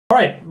All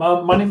right,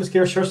 my name is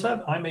Geir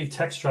Sjurseth. I'm a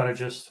tech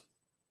strategist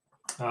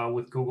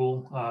with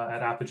Google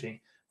at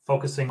Apigee,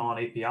 focusing on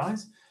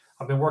APIs.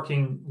 I've been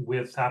working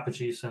with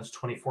Apigee since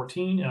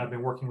 2014, and I've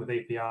been working with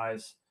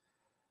APIs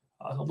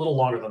a little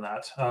longer than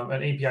that.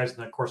 And APIs,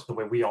 of course, the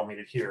way we all meet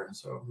it here.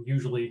 So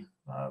usually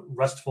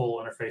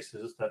RESTful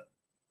interfaces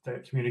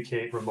that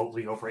communicate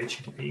remotely over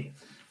HTTP.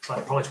 So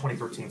probably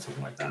 2013,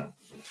 something like that.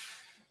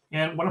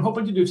 And what I'm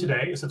hoping to do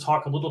today is to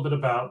talk a little bit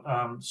about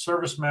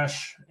service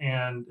mesh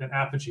and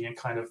Apigee, and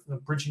kind of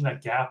bridging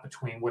that gap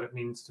between what it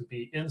means to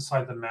be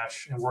inside the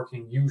mesh and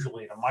working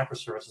usually in a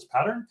microservices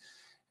pattern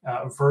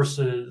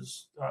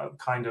versus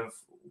kind of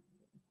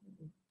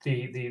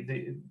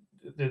the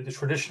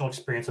traditional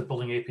experience of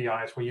building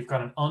APIs, where you've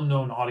got an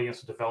unknown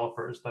audience of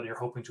developers that you're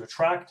hoping to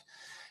attract,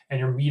 and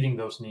you're meeting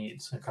those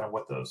needs and kind of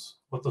what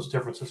those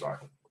differences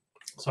are.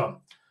 So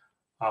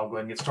I'll go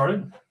ahead and get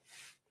started.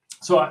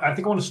 So I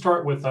think I want to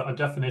start with a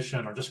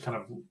definition, or just kind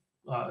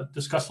of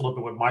discuss a little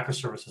bit what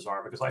microservices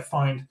are, because I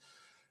find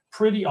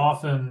pretty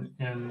often,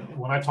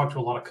 when I talk to a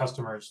lot of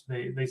customers,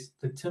 they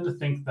tend to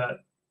think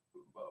that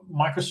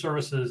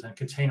microservices and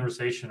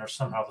containerization are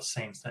somehow the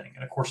same thing,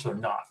 and of course they're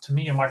not. To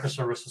me, a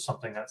microservice is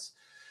something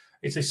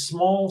it's a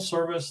small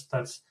service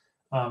that's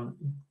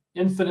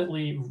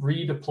infinitely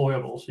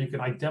redeployable, so you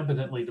can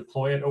indefinitely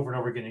deploy it over and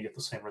over again and get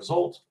the same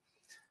result.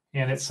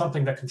 And it's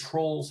something that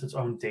controls its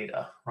own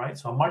data, right?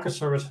 So a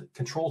microservice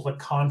controls the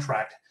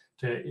contract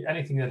to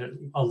anything that it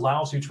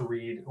allows you to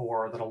read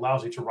or that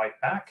allows you to write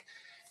back.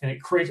 And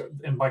it creates,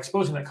 and by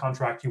exposing that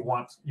contract, you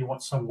want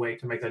some way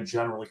to make that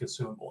generally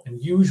consumable.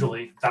 And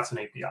usually that's an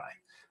API.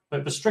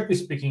 But strictly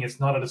speaking,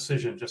 it's not a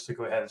decision just to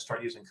go ahead and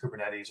start using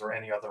Kubernetes or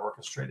any other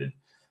orchestrated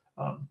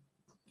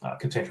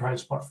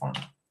containerized platform.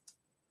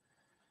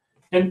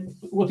 And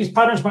what these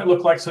patterns might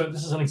look like, so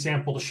this is an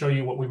example to show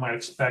you what we might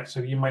expect.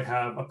 So you might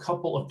have a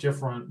couple of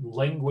different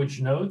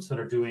language nodes that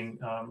are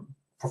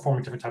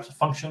performing different types of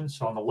functions.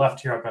 So on the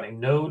left here, I've got a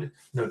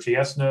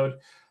Node.js node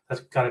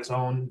that's got its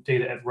own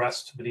data at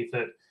rest beneath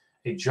it,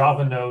 a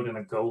Java node, and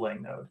a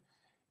Golang node.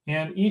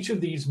 And each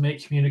of these may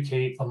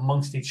communicate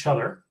amongst each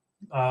other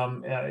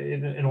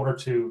in order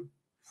to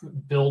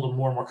build a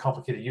more and more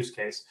complicated use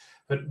case.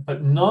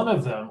 But none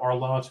of them are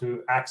allowed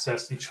to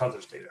access each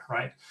other's data,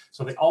 right?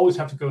 So they always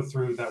have to go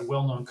through that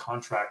well-known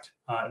contract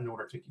in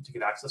order to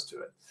get access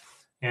to it.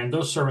 And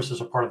those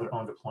services are part of their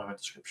own deployment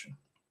description.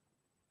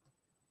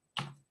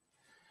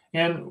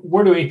 And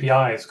where do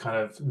APIs kind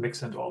of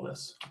mix into all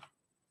this?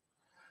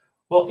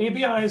 Well,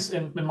 APIs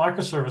and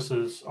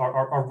microservices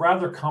are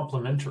rather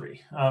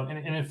complementary.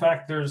 And in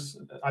fact,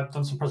 I've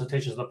done some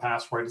presentations in the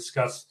past where I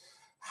discuss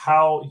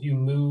how you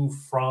move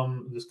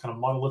from this kind of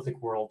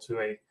monolithic world to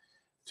a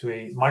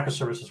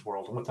microservices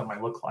world and what that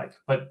might look like.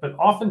 But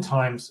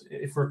oftentimes,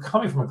 if we're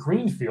coming from a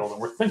green field and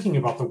we're thinking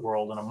about the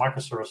world in a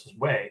microservices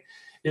way,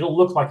 it'll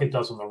look like it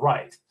does on the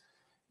right.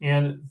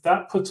 And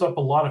that puts up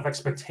a lot of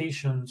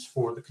expectations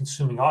for the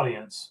consuming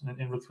audience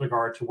with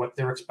regard to what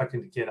they're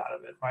expecting to get out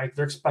of it, right?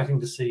 They're expecting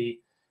to see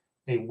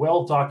a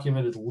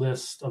well-documented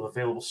list of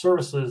available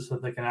services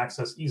that they can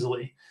access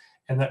easily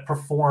and that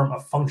perform a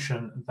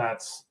function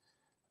that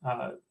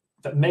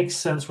makes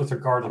sense with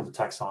regard to the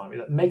taxonomy,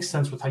 that makes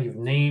sense with how you've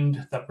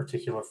named that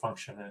particular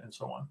function and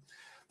so on.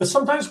 But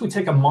sometimes we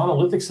take a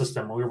monolithic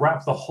system and we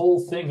wrap the whole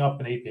thing up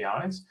in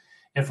APIs.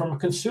 And from a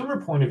consumer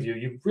point of view,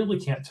 you really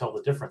can't tell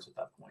the difference at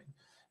that point.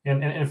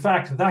 And in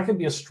fact, that could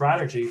be a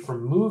strategy for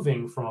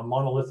moving from a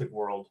monolithic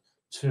world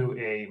to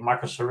a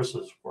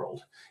microservices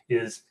world,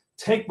 is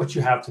take what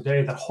you have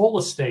today, that whole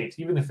estate,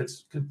 even if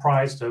it's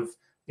comprised of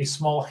a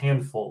small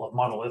handful of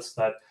monoliths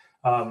that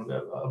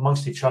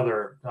amongst each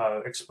other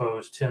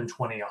expose 10,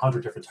 20,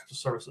 100 different types of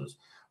services,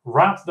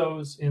 wrap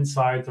those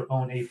inside their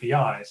own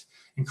APIs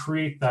and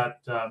create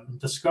that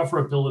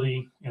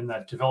discoverability and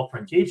that developer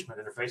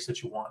engagement interface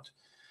that you want.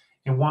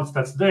 And once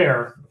that's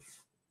there,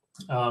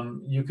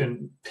 you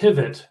can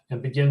pivot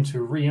and begin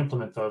to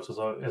re-implement those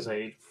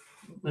in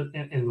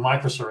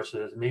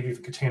microservices, maybe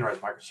even containerized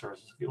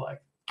microservices if you like.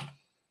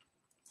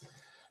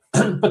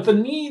 But the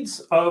needs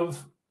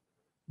of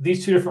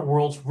these two different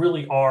worlds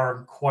really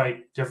are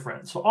quite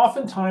different. So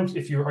oftentimes,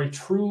 if you're a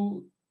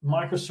true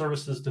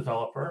microservices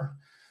developer,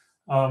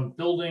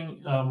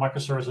 building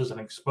microservices and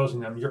exposing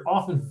them, you're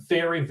often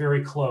very,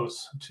 very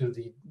close to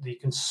the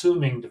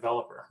consuming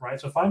developer, right?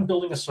 So if I'm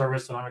building a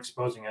service and I'm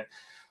exposing it,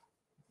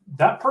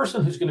 that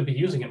person who's going to be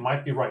using it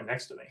might be right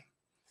next to me.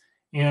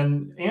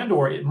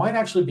 Or it might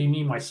actually be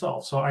me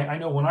myself. So I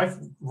know when I've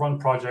run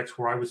projects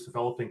where I was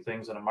developing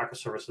things in a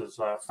microservices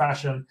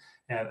fashion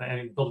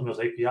and building those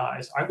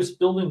APIs, I was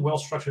building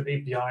well-structured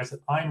APIs that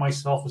I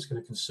myself was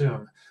going to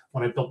consume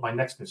when I built my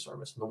next new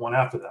service, and the one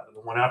after that, and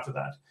the one after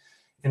that.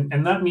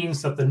 And that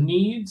means that the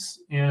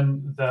needs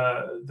and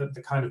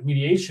the kind of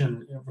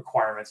mediation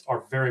requirements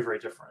are very, very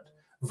different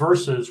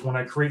versus when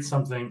I create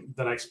something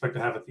that I expect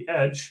to have at the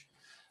edge,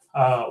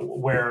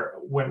 where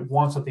when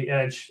once at the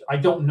edge, I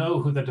don't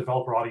know who the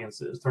developer audience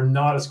is. They're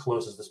not as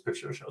close as this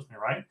picture shows me,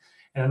 right?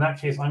 And in that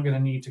case, I'm going to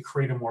need to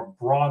create a more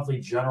broadly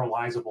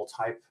generalizable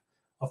type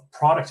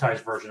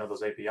productized version of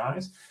those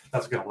APIs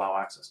that's going to allow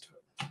access to it.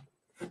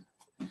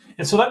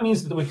 And so that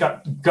means that we've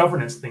got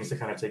governance things to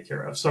kind of take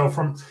care of. So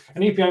from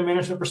an API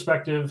management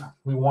perspective,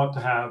 we want to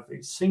have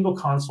a single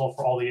console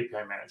for all the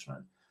API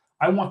management.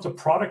 I want to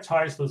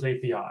productize those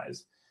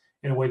APIs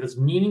in a way that's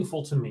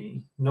meaningful to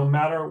me, no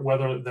matter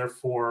whether they're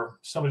for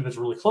somebody that's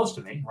really close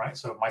to me, right?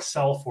 So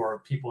myself or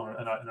people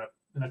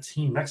in a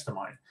team next to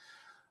mine,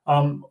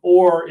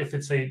 or if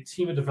it's a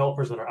team of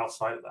developers that are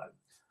outside of that.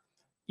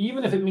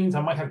 Even if it means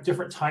I might have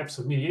different types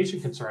of mediation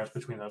concerns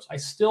between those, I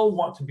still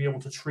want to be able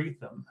to treat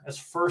them as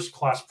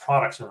first-class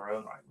products in their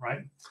own right?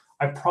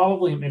 I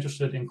probably am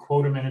interested in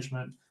quota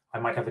management. I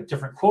might have a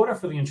different quota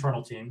for the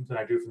internal team than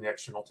I do from the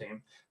external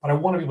team, but I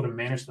want to be able to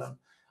manage them.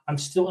 I'm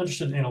still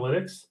interested in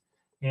analytics,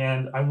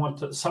 and I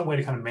want some way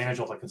to kind of manage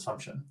all the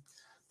consumption.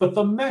 But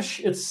the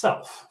mesh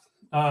itself,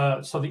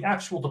 so the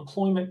actual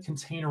deployment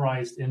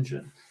containerized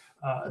engine,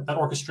 that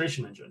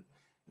orchestration engine,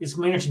 is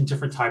managing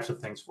different types of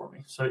things for me.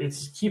 So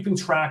it's keeping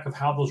track of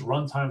how those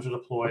runtimes are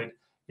deployed.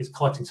 It's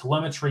collecting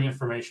telemetry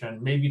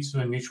information. Maybe it's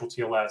doing mutual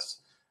TLS.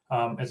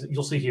 As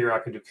you'll see here, I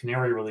can do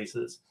canary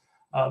releases.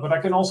 But I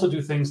can also do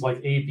things like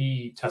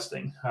A/B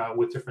testing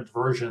with different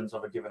versions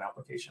of a given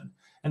application.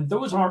 And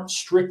those aren't,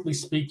 strictly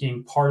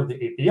speaking, part of the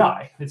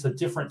API. It's a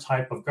different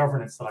type of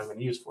governance that I'm going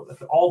to use for that.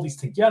 But all these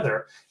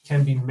together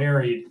can be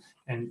married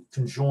and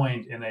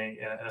conjoined in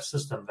a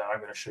system that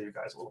I'm going to show you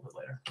guys a little bit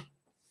later.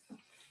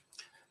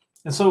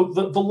 And so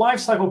the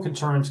lifecycle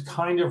concerns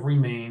kind of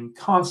remain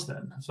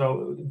constant.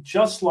 So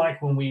just like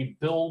when we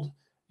build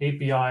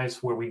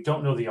APIs where we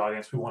don't know the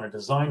audience, we want to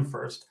design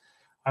first.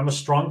 I'm a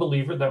strong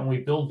believer that when we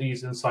build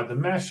these inside the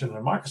mesh and the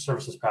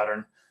microservices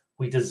pattern,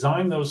 we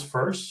design those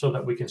first so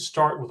that we can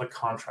start with a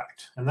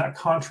contract. And that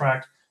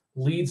contract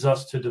leads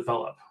us to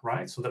develop,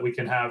 right? So that we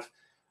can have,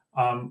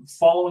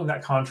 following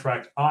that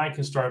contract, I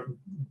can start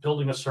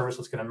building a service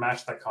that's going to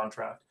match that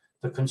contract.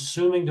 The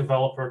consuming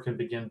developer can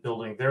begin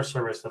building their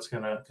service that's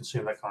going to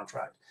consume that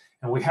contract.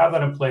 And we have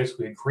that in place.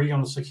 We agree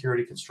on the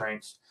security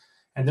constraints,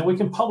 and then we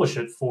can publish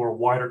it for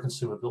wider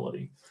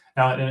consumability.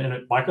 Now, in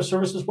a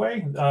microservices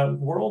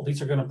world, these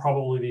are going to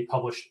probably be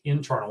published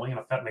internally, and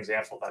I've got an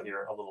example of that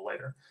here a little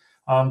later.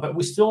 But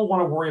we still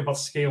want to worry about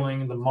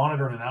scaling. The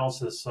monitor and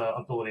analysis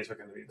abilities are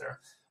going to be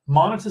there.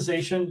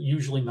 Monetization,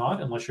 usually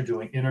not, unless you're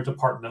doing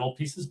interdepartmental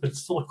pieces, but it's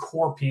still a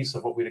core piece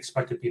of what we'd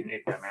expect to be an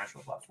API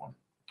management platform.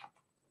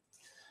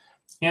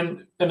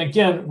 And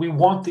again, we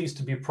want these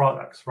to be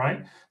products,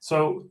 right?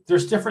 So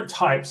there's different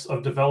types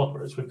of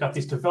developers. We've got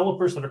these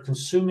developers that are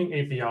consuming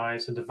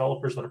APIs and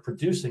developers that are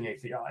producing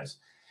APIs.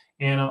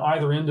 And on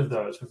either end of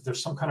those,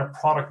 there's some kind of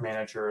product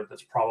manager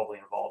that's probably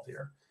involved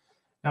here.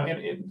 Now,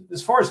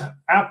 as far as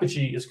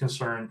Apigee is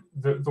concerned,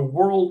 the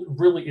world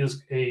really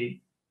is a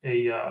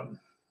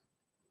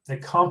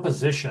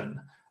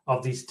composition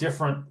of these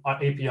different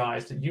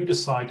APIs that you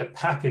decide to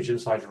package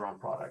inside your own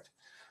product.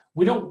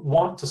 We don't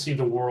want to see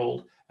the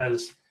world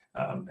as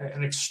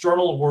an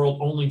external world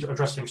only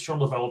addressing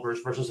external developers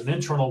versus an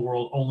internal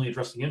world only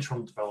addressing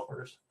internal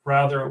developers.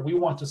 Rather, we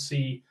want to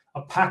see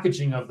a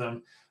packaging of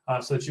them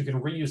so that you can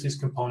reuse these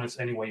components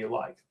any way you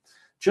like,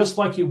 just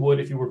like you would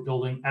if you were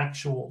building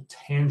actual,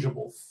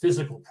 tangible,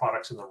 physical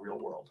products in the real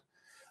world.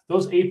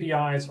 Those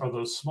APIs are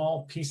those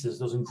small pieces,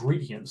 those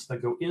ingredients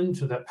that go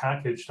into that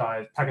packaged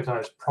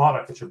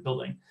product that you're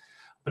building.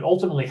 But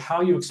ultimately,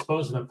 how you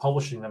expose them and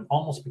publishing them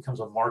almost becomes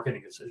a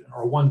marketing decision,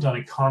 or one done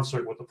in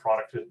concert with the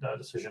product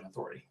decision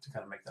authority to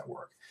kind of make that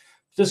work.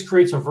 This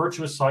creates a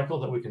virtuous cycle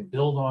that we can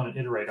build on and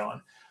iterate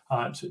on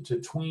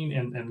to tween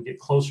and get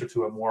closer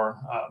to a more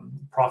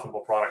profitable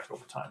product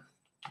over time.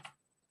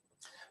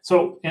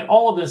 So, and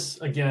all of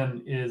this,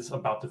 again, is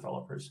about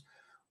developers.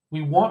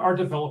 We want our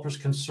developers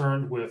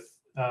concerned with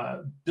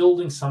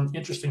building some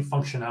interesting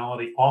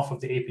functionality off of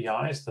the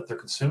APIs that they're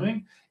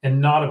consuming, and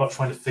not about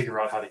trying to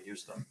figure out how to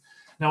use them.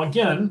 Now,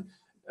 again,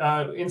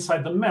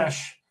 inside the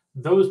mesh,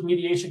 those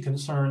mediation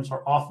concerns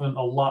are often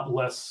a lot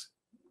less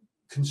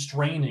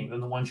constraining than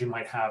the ones you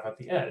might have at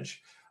the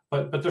edge,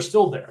 but they're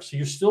still there. So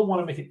you still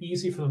want to make it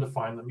easy for them to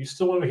find them. You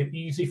still want to make it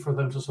easy for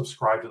them to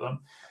subscribe to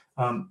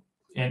them.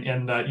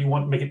 And you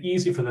want to make it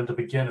easy for them to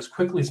begin as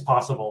quickly as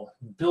possible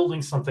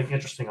building something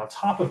interesting on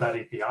top of that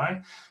API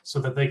so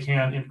that they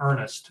can, in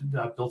earnest,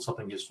 build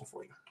something useful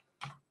for you.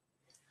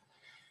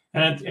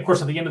 And of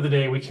course, at the end of the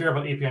day, we care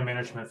about API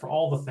management for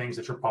all the things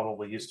that you're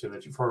probably used to,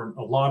 that you've heard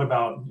a lot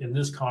about in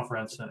this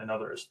conference and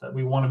others, that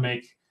we want to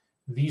make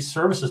these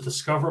services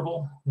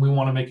discoverable. We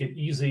want to make it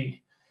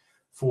easy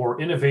for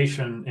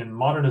innovation and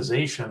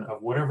modernization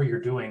of whatever you're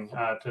doing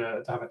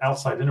to have an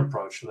outside-in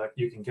approach so that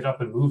you can get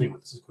up and moving with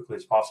this as quickly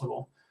as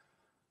possible.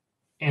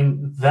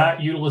 And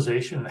that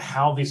utilization and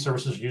how these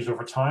services are used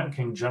over time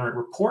can generate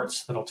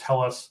reports that'll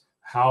tell us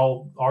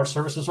how our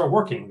services are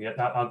working,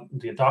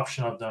 the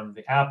adoption of them,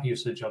 the app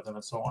usage of them,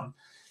 and so on.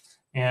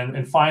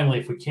 And finally,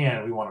 if we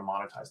can, we want to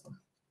monetize them,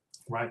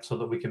 right? So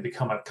that we can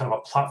become a kind of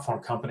a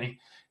platform company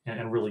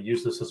and really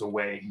use this as a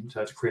way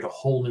to create a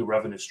whole new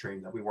revenue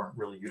stream that we weren't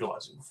really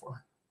utilizing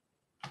before.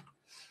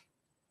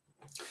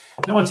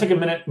 Now I want to take a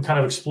minute and kind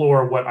of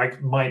explore what I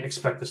might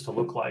expect this to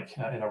look like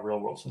in a real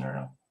world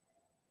scenario.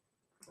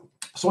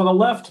 So on the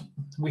left,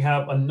 we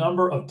have a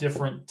number of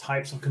different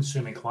types of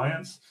consuming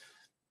clients,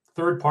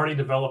 third-party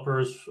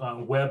developers,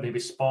 web, maybe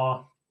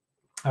spa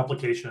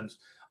applications,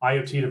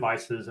 IoT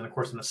devices, and of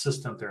course an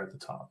assistant there at the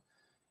top.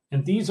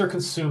 And these are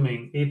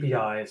consuming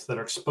APIs that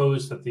are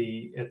exposed at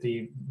the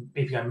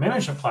API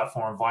management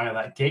platform via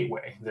that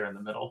gateway there in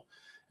the middle.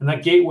 And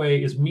that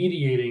gateway is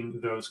mediating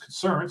those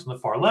concerns on the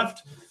far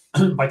left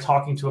by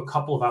talking to a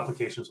couple of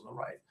applications on the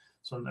right.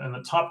 So in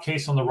the top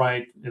case on the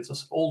right, it's an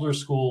older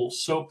school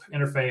SOAP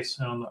interface.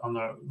 And on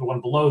the one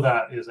below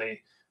that is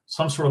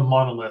some sort of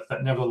monolith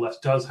that nevertheless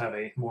does have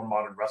a more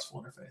modern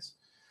RESTful interface.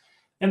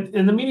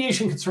 And the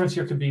mediation concerns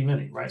here could be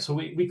many, right? So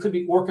we could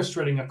be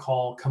orchestrating a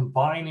call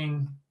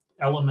combining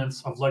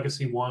elements of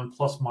Legacy 1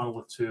 plus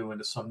Monolith 2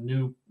 into some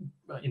new,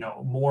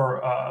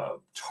 more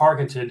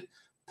targeted,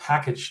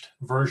 packaged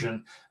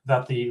version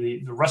that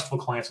the RESTful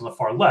clients on the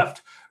far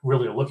left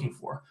really are looking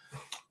for.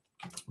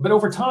 But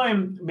over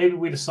time, maybe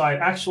we decide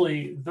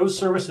actually those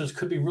services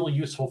could be really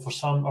useful for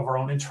some of our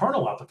own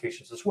internal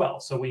applications as well.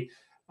 So we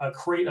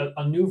create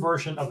a new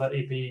version of that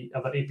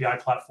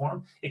API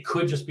platform. It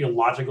could just be a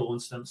logical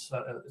instance,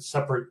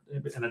 separate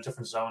in a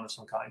different zone of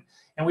some kind.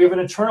 And we have an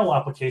internal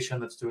application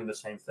that's doing the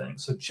same thing.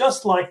 So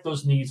just like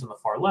those needs on the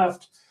far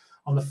left,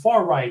 on the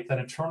far right, that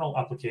internal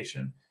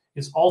application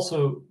is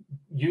also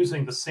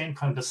using the same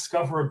kind of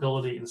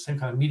discoverability and the same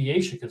kind of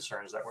mediation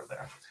concerns that were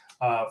there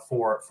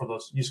for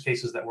those use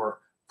cases that were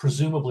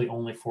presumably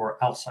only for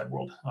outside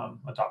world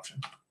adoption.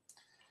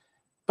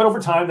 But over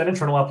time, that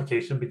internal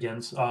application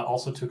begins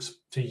also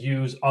to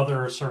use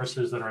other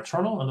services that are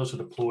internal, and those are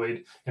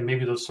deployed, and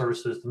maybe those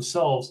services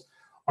themselves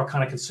are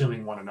kind of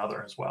consuming one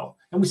another as well.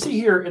 And we see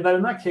here in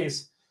that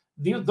case,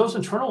 those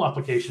internal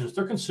applications,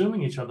 they're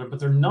consuming each other, but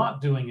they're not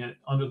doing it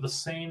under the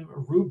same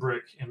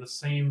rubric and the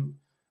same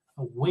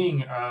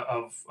wing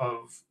of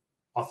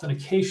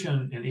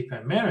authentication and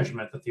API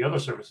management that the other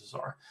services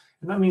are.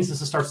 And that means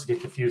this starts to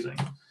get confusing.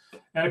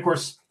 And of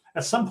course,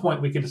 at some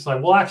point, we could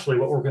decide, well, actually,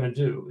 what we're going to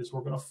do is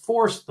we're going to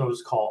force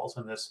those calls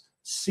in this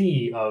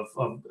sea of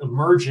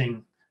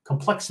emerging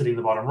complexity in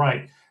the bottom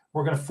right.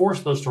 We're going to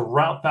force those to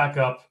route back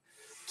up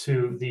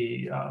to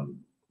the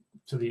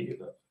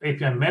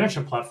API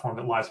management platform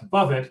that lies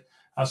above it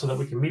so that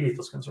we can mediate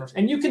those concerns.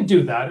 And you can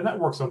do that, and that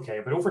works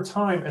okay. But over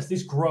time, as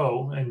these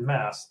grow en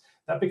masse,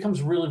 that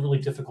becomes really, really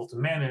difficult to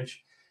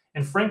manage.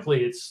 And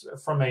frankly, it's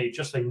from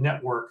just a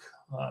network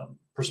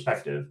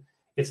perspective,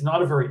 it's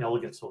not a very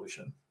elegant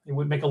solution. It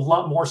would make a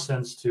lot more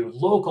sense to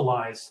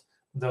localize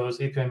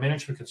those API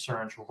management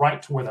concerns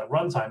right to where that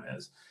runtime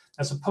is,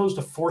 as opposed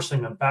to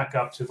forcing them back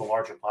up to the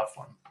larger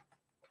platform.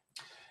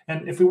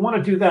 And if we want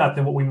to do that,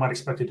 then what we might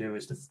expect to do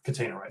is to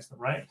containerize them,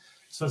 right?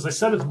 So as I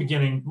said at the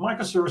beginning,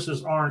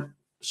 microservices aren't,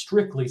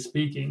 strictly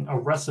speaking, a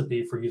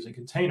recipe for using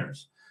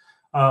containers.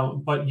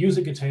 But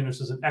using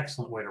containers is an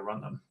excellent way to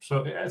run them.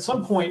 So at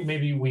some point,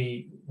 maybe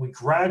we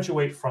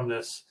graduate from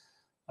this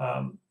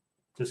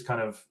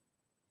kind of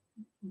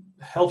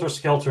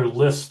helter-skelter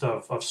list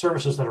of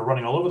services that are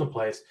running all over the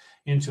place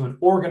into an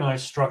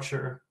organized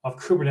structure of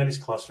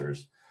Kubernetes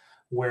clusters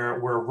where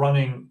we're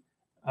running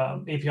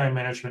API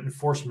management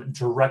enforcement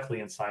directly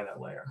inside that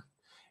layer.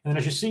 And then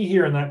as you see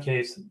here in that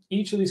case,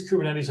 each of these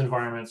Kubernetes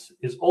environments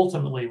is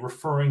ultimately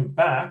referring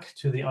back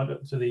to the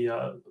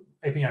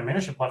API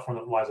management platform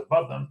that lies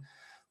above them,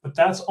 but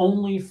that's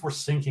only for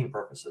syncing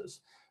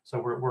purposes. So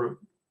we're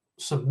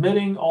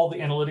submitting all the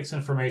analytics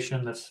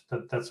information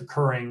that's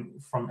occurring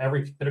from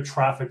every bit of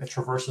traffic that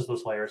traverses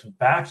those layers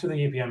back to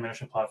the API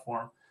management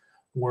platform.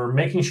 We're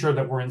making sure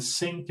that we're in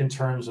sync in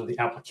terms of the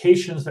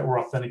applications that we're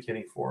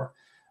authenticating for,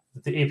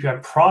 that the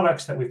API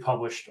products that we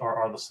published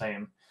are the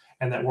same,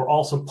 and that we're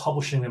also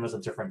publishing them as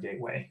a different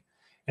gateway.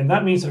 And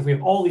that means that if we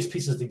have all these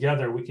pieces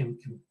together, we can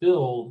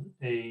build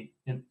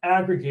an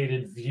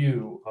aggregated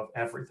view of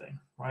everything,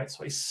 right?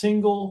 So a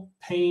single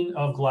pane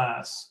of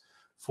glass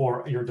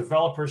for your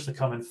developers to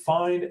come and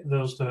find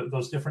those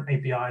different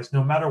APIs,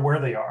 no matter where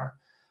they are,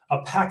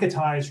 a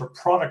packetized or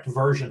product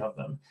version of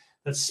them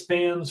that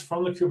spans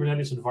from the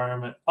Kubernetes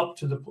environment up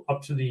to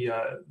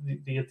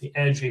the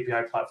edge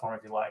API platform,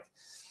 if you like,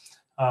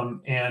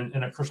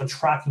 and of course a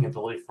tracking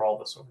ability for all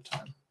this over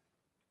time.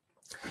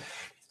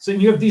 So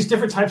you have these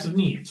different types of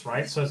needs,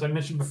 right? So as I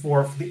mentioned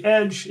before, for the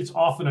edge, it's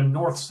often a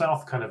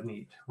north-south kind of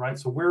need, right?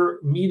 So we're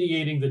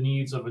mediating the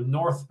needs of a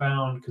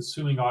northbound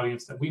consuming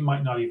audience that we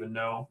might not even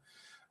know.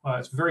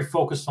 It's very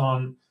focused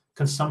on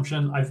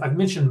consumption. I've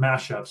mentioned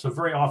mashup. So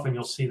very often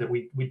you'll see that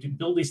we do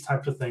build these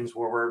types of things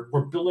where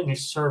we're building a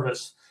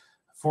service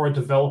for a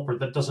developer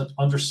that doesn't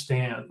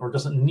understand or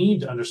doesn't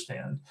need to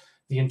understand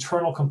the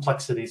internal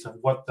complexities of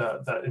what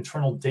the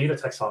internal data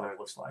taxonomy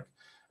looks like.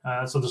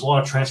 So there's a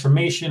lot of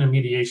transformation and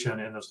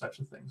mediation and those types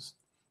of things.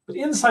 But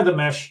inside the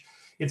mesh,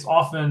 it's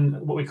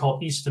often what we call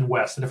east and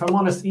west. And if I'm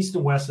honest, east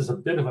and west is a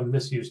bit of a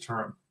misused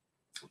term,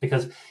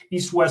 because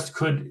east-west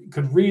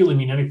could really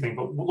mean anything.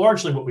 But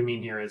largely what we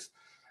mean here is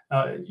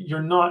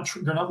you're not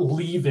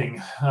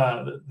leaving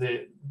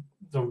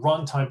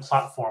runtime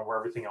platform where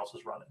everything else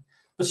is running.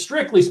 But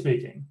strictly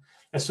speaking,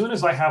 as soon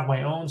as I have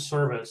my own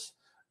service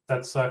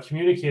that's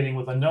communicating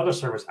with another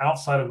service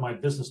outside of my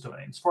business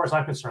domain, as far as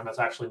I'm concerned, that's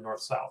actually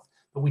north-south.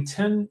 But we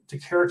tend to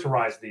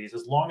characterize these,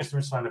 as long as they're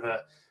inside of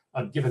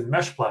a given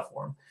mesh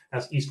platform,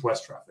 as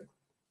east-west traffic.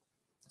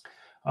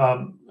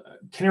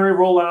 Canary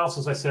rollouts,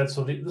 as I said,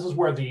 so this is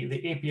where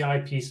the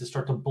API pieces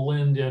start to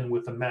blend in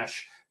with the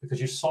mesh, because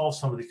you solve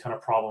some of these kind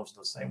of problems in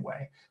the same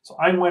way. So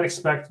I might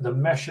expect the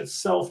mesh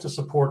itself to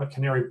support a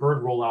canary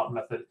bird rollout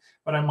method,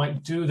 but I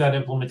might do that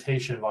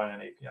implementation via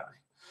an API.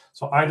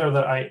 So either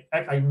that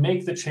I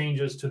make the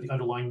changes to the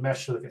underlying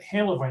mesh so that it can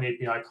handle it by an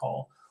API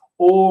call,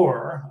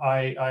 or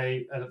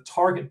I at a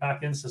target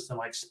backend system,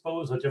 I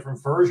expose a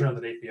different version of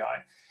that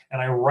API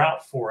and I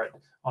route for it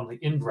on the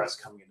ingress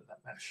coming into that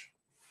mesh.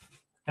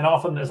 And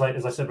often, as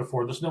I said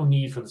before, there's no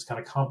need for this kind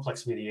of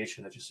complex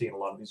mediation that you see in a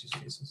lot of these use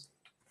cases.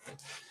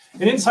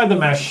 And inside the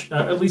mesh,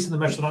 at least in the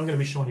mesh that I'm going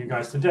to be showing you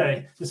guys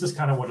today, this is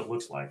kind of what it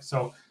looks like.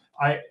 So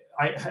I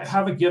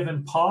have a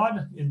given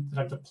pod that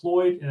I've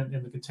deployed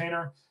in the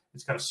container.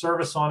 It's got a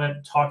service on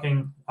it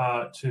talking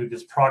to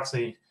this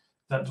proxy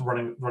that's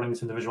running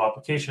these individual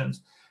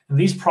applications. And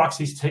these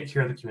proxies take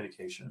care of the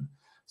communication.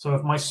 So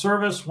if my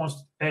service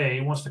wants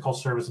to call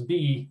service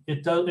B,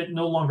 it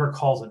no longer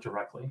calls it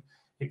directly.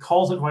 It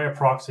calls it via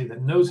proxy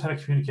that knows how to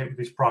communicate with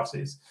these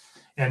proxies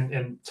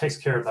and takes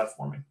care of that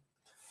for me.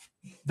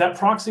 That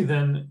proxy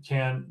then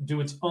can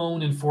do its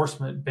own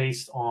enforcement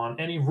based on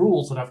any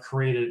rules that I've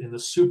created in the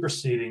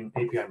superseding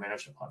API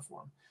management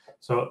platform.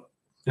 So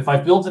if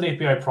I've built an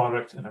API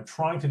product and I'm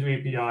trying to do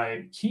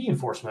API key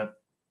enforcement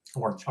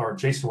or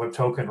JSON Web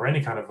Token or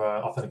any kind of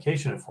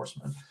authentication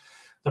enforcement,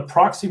 the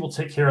proxy will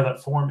take care of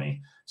that for me,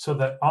 so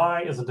that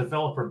I, as a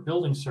developer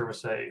building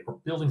service A or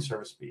building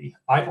service B,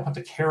 I don't have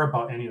to care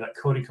about any of that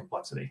coding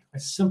complexity. I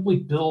simply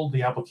build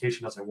the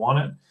application as I want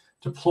it,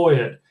 deploy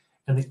it,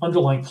 and the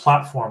underlying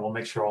platform will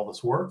make sure all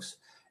this works.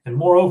 And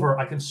moreover,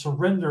 I can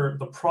surrender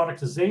the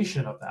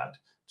productization of that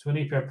to an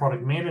API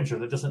product manager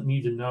that doesn't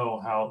need to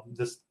know how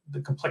the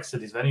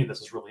complexities of any of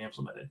this is really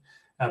implemented.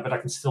 But I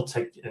can still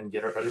take and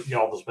get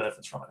all those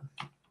benefits from it.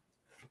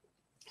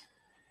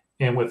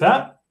 And with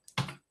that,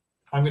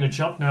 I'm going to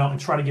jump now and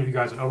try to give you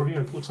guys an overview.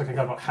 It looks like I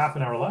got about half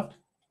an hour left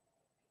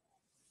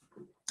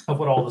of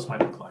what all this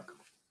might look like.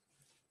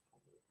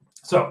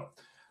 So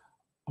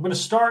I'm going to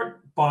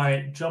start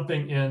by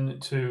jumping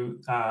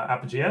into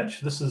Apigee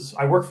Edge.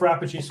 I work for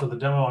Apigee, so the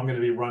demo I'm going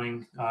to be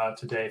running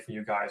today for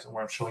you guys and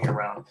where I'm showing you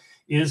around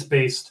is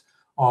based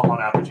on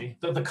Apigee.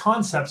 The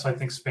concepts, I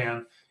think,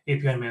 span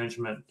API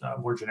management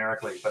more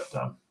generically, but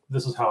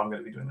this is how I'm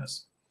going to be doing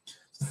this.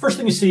 So the first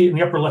thing you see in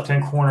the upper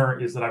left-hand corner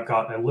is that I've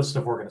got a list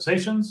of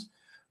organizations.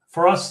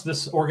 For us,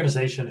 this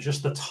organization is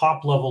just the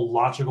top-level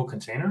logical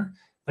container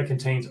that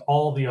contains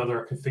all the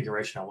other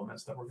configuration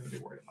elements that we're going to be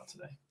worried about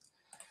today.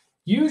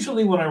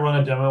 Usually when I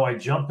run a demo, I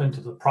jump into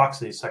the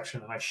proxy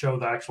section and I show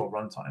the actual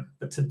runtime.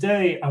 But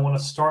today, I want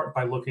to start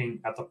by looking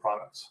at the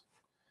products.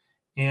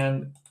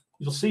 And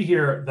you'll see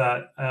here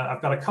that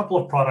I've got a couple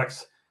of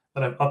products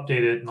that I've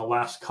updated in the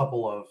last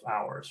couple of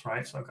hours,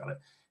 right? So I've got a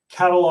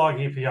catalog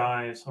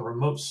APIs, a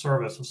remote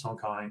service of some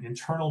kind,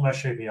 internal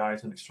mesh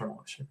APIs, and external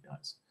mesh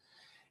APIs.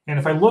 And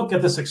if I look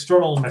at this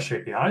external mesh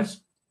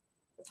APIs,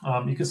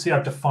 you can see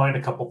I've defined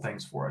a couple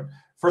things for it.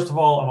 First of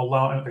all, I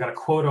got a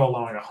quota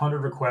allowing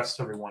 100 requests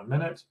every 1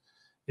 minute.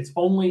 It's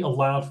only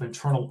allowed for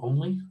internal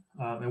only.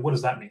 And what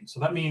does that mean?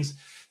 So that means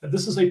that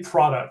this is a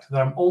product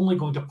that I'm only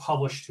going to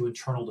publish to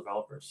internal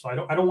developers. So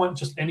I don't want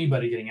just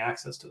anybody getting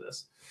access to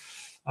this.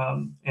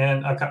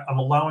 And I'm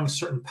allowing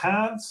certain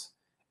paths,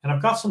 and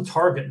I've got some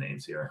target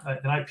names here,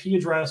 an IP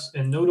address,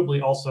 and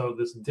notably also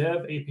this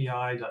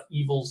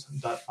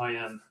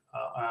dev.api.evils.in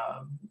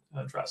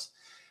address.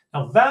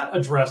 Now that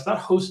address, that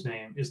host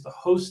name, is the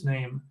host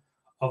name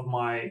of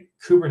my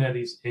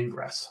Kubernetes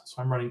ingress.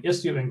 So I'm running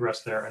Istio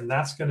ingress there, and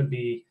that's going to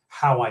be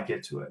how I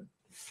get to it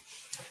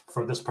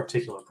for this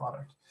particular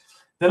product.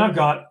 Then I've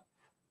got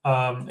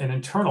an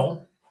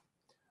internal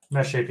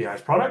Mesh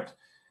APIs product,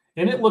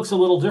 and it looks a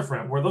little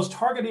different, where those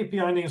target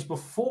API names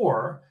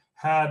before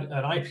had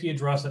an IP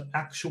address, an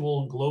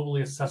actual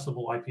globally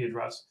accessible IP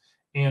address,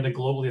 and a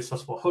globally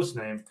accessible host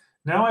name.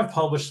 Now I've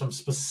published some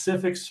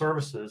specific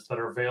services that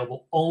are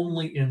available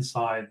only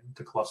inside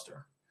the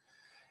cluster.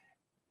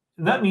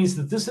 And that means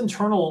that this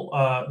internal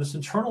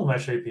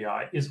Mesh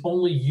API is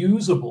only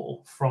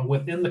usable from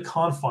within the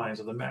confines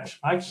of the mesh.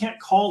 I can't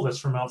call this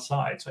from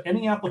outside. So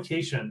any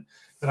application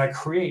that I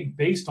create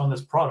based on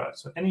this product,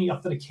 so any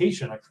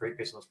authentication I create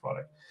based on this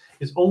product,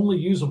 is only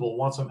usable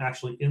once I'm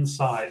actually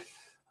inside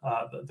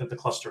the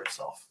cluster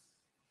itself.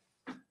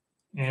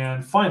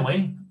 And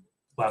finally,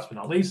 last but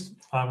not least,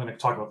 I'm going to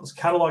talk about those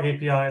catalog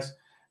APIs.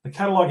 The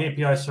catalog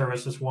API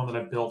service is one that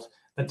I've built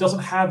that doesn't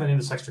have any of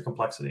this extra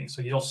complexity.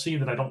 So you'll see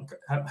that I don't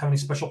have any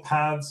special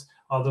paths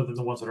other than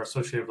the ones that are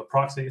associated with the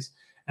proxies,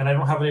 and I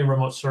don't have any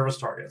remote service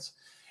targets.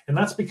 And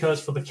that's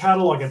because for the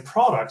catalog and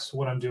products,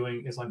 what I'm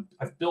doing is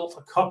I've built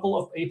a couple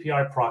of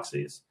API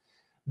proxies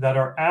that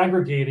are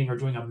aggregating or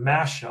doing a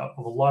mashup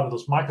of a lot of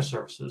those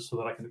microservices so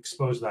that I can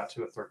expose that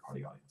to a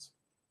third-party audience.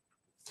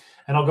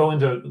 And I'll go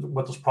into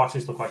what those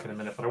proxies look like in a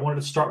minute, but I wanted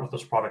to start with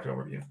this product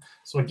overview.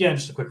 So again,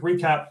 just a quick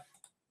recap.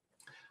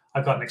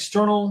 I've got an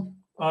external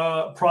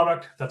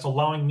product that's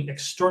allowing me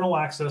external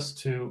access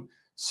to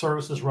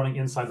services running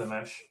inside the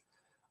mesh.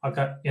 I've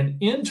got an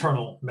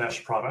internal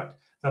mesh product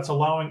that's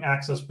allowing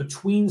access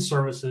between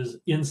services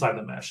inside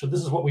the mesh. So this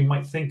is what we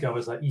might think of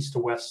as that east to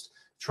west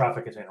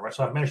traffic container, right?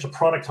 So I've managed to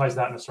productize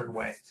that in a certain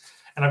way.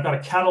 And I've got a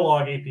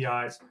catalog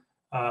APIs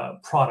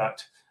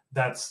product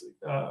that's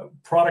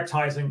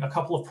productizing a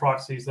couple of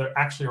proxies that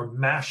actually are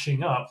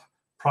mashing up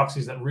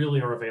proxies that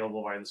really are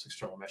available via this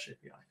external mesh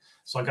API.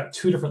 So I've got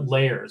two different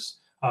layers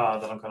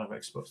that I'm kind of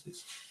expose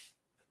these.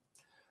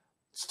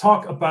 Let's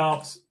talk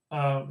about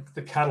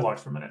the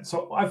catalogs for a minute.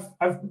 So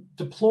I've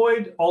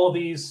deployed all of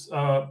these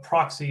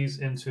proxies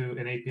into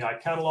an API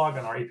catalog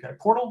on our API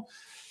portal.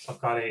 So I've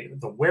got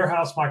the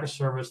warehouse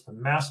microservice, the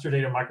master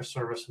data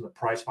microservice, and the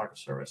price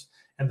microservice.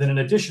 And then in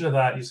addition to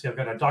that, you see I've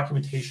got a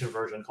documentation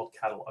version called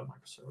catalog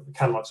microservice, the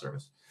catalog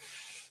service.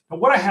 Now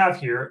what I have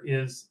here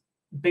is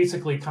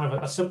basically kind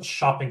of a simple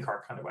shopping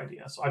cart kind of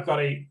idea. So I've got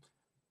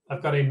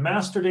a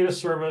master data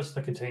service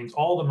that contains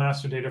all the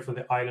master data for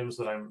the items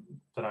that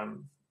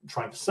I'm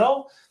trying to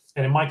sell.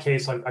 And in my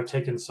case, I've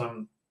taken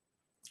some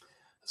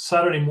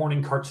Saturday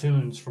morning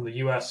cartoons from the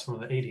US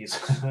from the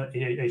 80s,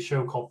 a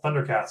show called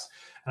Thundercats.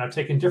 And I've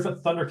taken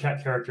different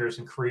Thundercat characters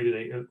and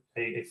created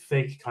a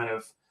fake kind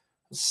of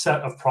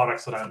set of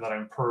products that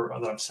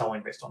I'm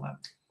selling based on that.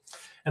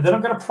 And then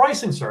I've got a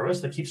pricing service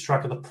that keeps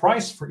track of the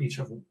price for each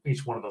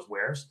one of those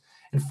wares.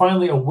 And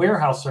finally, a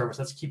warehouse service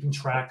that's keeping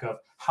track of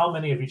how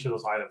many of each of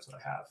those items that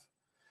I have.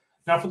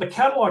 Now, for the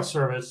catalog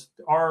service,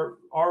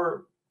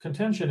 our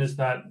contention is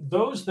that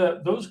those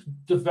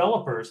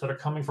developers that are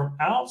coming from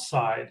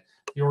outside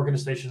the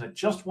organization that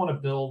just want to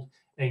build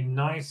a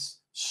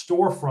nice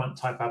storefront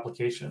type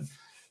application,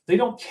 they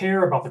don't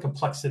care about the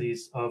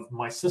complexities of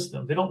my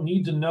system. They don't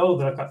need to know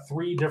that I've got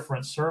 3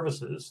 different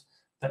services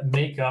that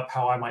make up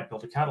how I might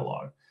build a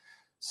catalog.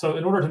 So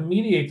in order to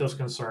mediate those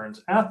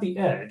concerns at the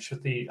edge,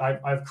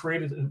 I've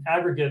created an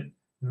aggregate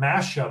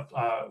mashup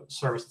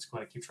service that's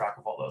going to keep track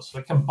of all those. So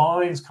it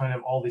combines kind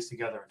of all these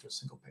together into a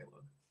single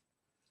payload.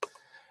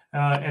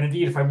 And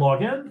indeed, if I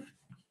log in,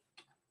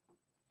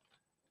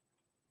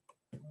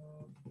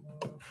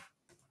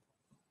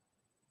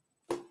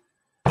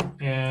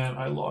 and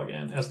I log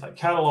in as that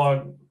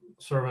catalog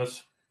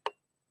service,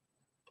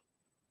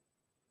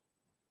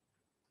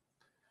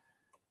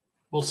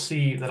 we'll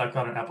see that I've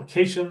got an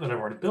application that I've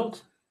already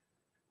built.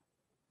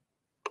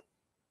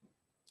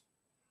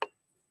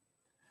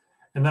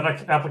 And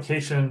that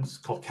application is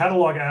called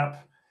Catalog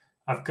App.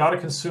 I've got a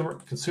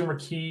consumer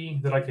key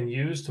that I can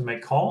use to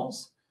make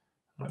calls.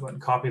 I'm going to go ahead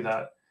and copy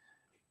that.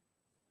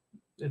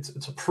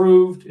 It's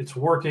approved, it's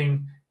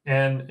working,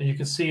 and you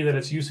can see that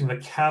it's using the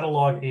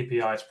Catalog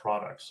APIs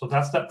product. So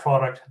that's that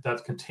product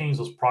that contains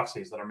those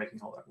proxies that are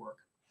making all that work.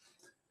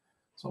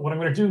 So what I'm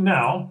going to do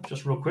now,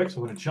 just real quick, so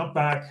I'm going to jump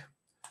back,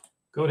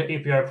 go to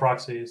API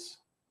proxies.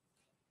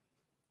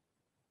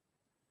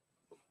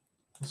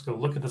 Let's go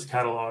look at this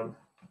catalog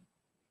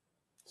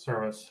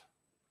service.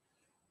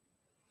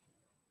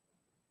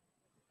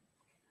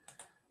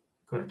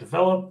 Go to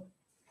develop.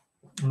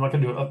 I'm not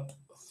going to do a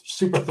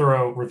super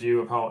thorough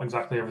review of how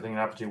exactly everything in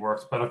Apigee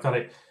works, but I've got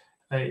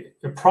a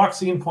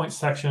proxy endpoint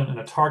section and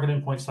a target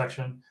endpoint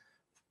section.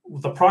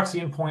 With the proxy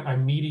endpoint, I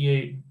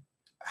mediate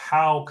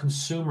how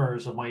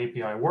consumers of my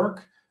API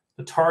work.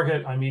 The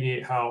target, I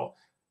mediate how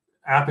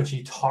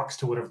Apigee talks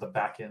to whatever the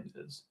backend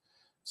is.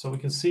 So we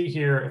can see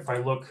here, if I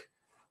look,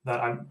 that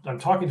I'm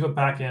talking to a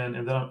backend,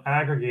 and then I'm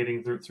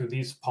aggregating through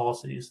these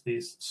policies,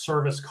 these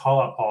service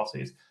callout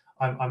policies.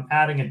 I'm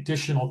adding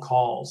additional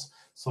calls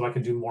so that I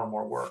can do more and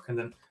more work. And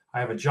then I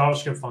have a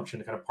JavaScript function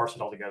to kind of parse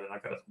it all together, and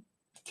I've got a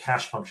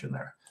cache function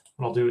there.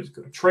 What I'll do is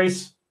go to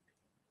trace,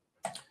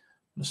 I'm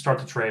going to start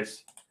the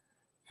trace.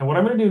 And what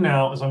I'm going to do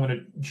now is I'm going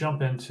to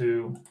jump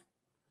into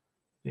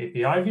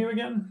the API view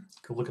again,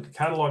 go look at the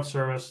catalog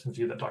service and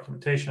view that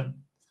documentation.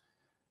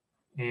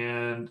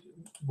 And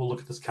we'll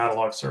look at this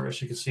catalog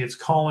service. You can see it's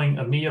calling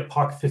EMEA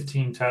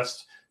POC15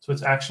 test. So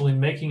it's actually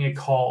making a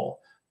call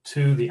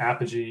to the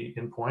Apigee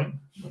endpoint.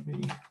 Let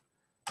me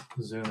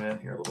zoom in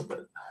here a little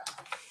bit.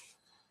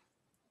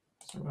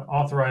 So I'm going to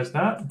authorize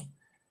that,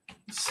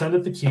 send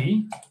it the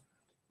key,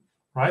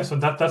 right? So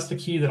that's the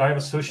key that I've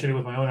associated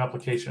with my own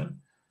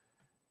application.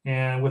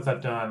 And with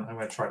that done, I'm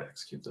going to try to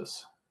execute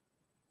this.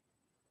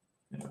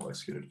 And we'll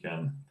execute it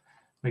again.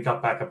 We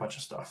got back a bunch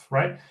of stuff,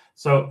 right?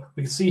 So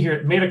we can see here,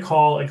 it made a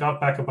call, it got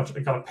back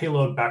it got a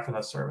payload back from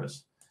that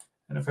service.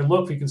 And if I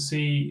look, we can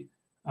see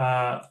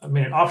I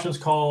made an options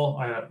call.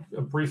 I had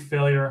a brief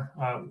failure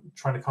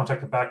trying to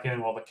contact the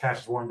backend while the cache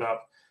is warmed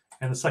up.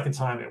 And the second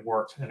time it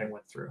worked and it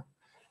went through.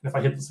 And if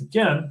I hit this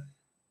again,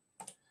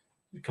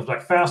 it comes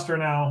back faster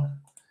now.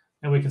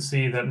 And we can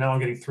see that now I'm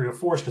getting 3 or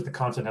 4 because the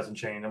content hasn't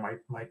changed and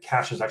my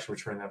cache is actually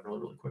returning that really,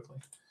 really quickly.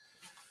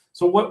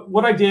 So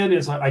what I did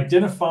is I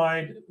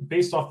identified,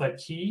 based off that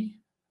key,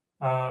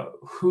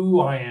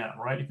 who I am,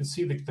 right? You can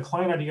see the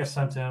client ID I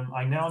sent him.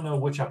 I now know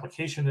which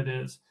application it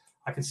is.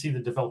 I can see the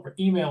developer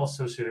email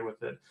associated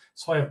with it.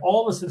 So I have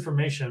all this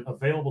information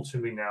available to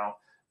me now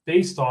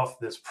based off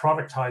this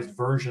productized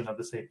version of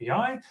this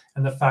API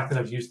and the fact that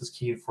I've used this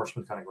key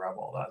enforcement to kind of grab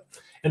all that.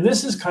 And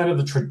this is kind of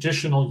the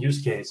traditional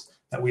use case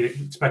that we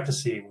expect to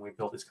see when we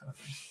build these kind of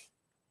things.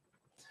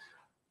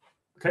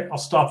 Okay, I'll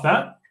stop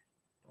that.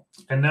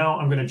 And now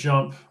I'm going to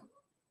jump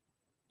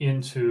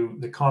into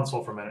the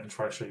console for a minute and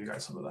try to show you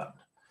guys some of that.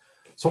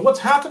 So what's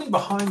happening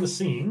behind the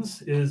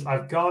scenes is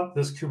I've got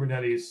this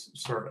Kubernetes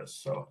service.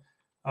 So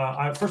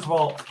first of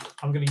all,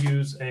 I'm going to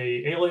use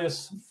a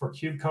alias for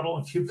kubectl.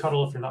 And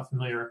kubectl, if you're not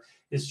familiar,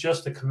 is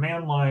just a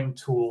command line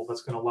tool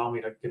that's going to allow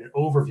me to get an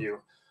overview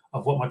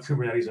of what my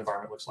Kubernetes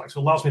environment looks like. So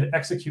it allows me to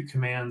execute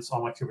commands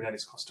on my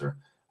Kubernetes cluster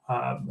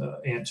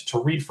and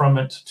to read from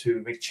it,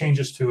 to make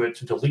changes to it,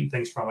 to delete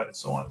things from it, and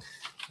so on.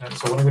 And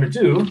so what I'm going to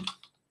do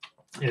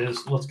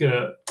is let's get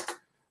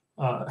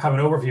have an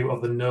overview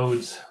of the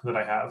nodes that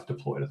I have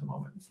deployed at the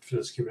moment for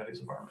this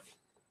Kubernetes environment.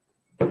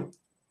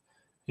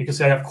 You can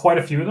see I have quite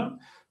a few of them.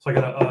 So I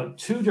got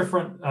two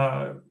different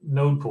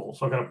node pools.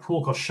 So I've got a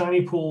pool called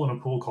Shiny Pool and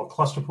a pool called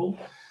Cluster Pool.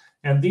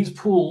 And these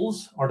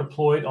pools are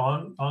deployed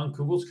on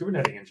Google's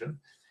Kubernetes engine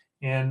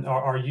and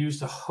are used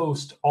to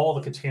host all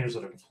the containers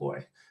that are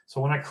deployed.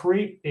 So when I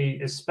create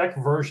a spec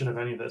version of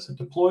any of this, it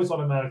deploys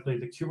automatically.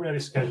 The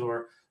Kubernetes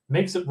scheduler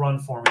makes it run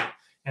for me,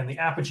 and the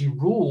Apigee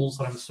rules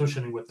that I'm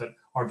associating with it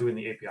are doing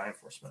the API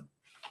enforcement.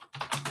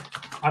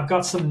 I've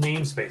got some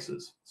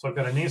namespaces. So I've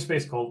got a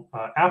namespace called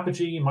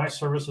Apigee,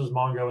 Microservices,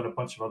 Mongo, and a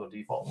bunch of other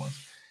default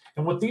ones.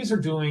 And what these are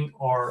doing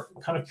are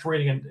kind of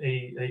creating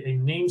a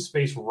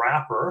namespace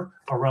wrapper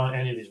around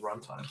any of these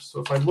runtimes.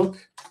 So if I look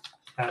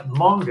at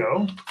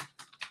Mongo,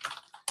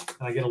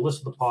 and I get a list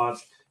of the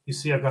pods, you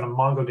see I've got a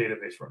Mongo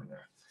database running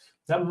there.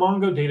 That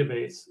Mongo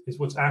database is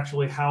what's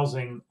actually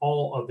housing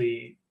all of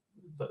the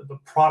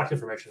product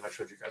information I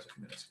showed you guys a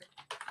few minutes ago.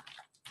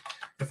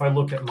 If I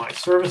look at my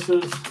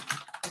services,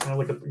 and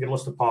I get a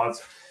list of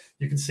pods,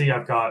 you can see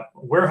I've got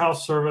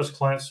warehouse service,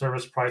 client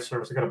service, price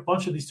service. I've got a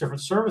bunch of these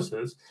different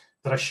services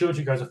that I showed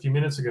you guys a few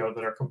minutes ago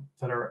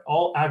that are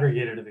all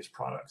aggregated in these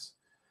products.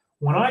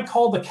 When I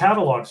called the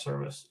catalog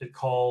service, it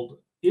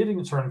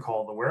in turn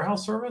called the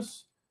warehouse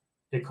service,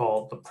 it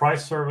called the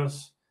price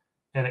service,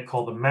 and it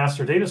called the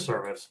master data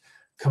service,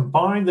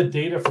 combined the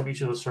data from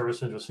each of those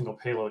services into a single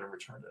payload and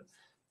returned it.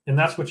 And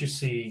that's what you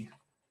see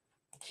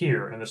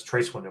here in this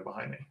trace window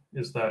behind me,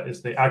 is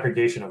the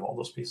aggregation of all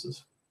those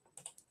pieces.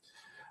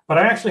 But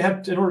I actually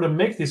had, in order to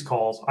make these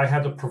calls, I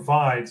had to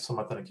provide some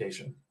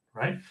authentication,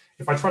 right?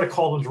 If I try to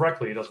call them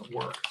directly, it doesn't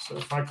work. So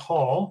if I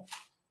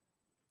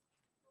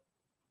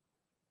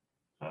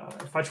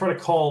try to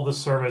call this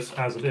service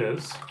as it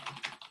is,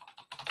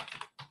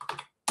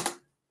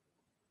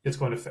 it's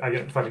going to,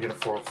 if I get a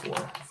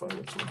 404,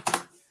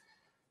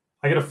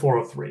 I get a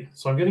 403.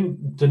 So I'm getting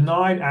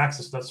denied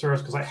access to that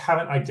service because I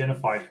haven't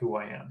identified who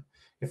I am.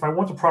 If I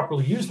want to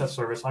properly use that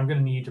service, I'm going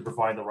to need to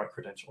provide the right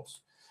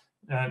credentials.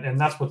 And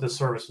that's what this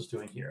service is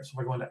doing here. So if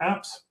I go into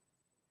apps,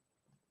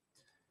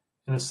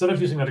 and instead of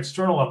using that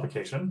external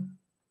application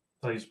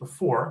that I used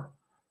before,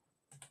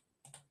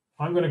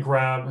 I'm going to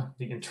grab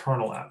the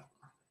internal app.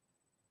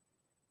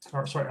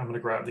 Or sorry, I'm going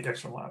to grab the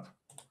external app.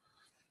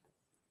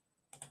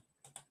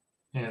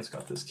 And it's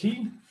got this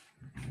key.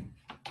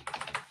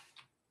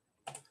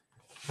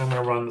 I'm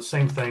going to run the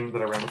same thing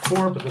that I ran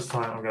before, but this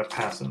time I'm going to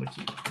pass in the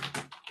key.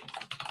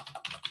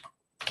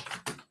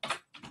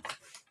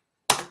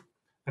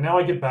 And now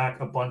I get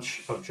back a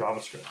bunch of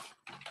JavaScript.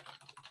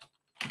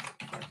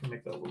 I can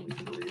make that a little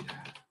easier to read.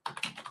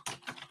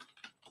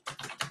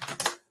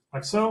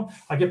 Like so,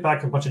 I get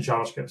back a bunch of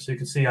JavaScript. So you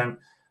can see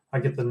I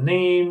get the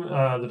name,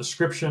 the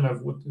description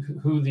of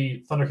who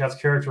the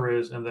Thundercats character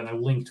is, and then a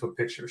link to a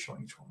picture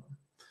showing each one of them.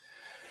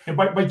 And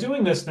by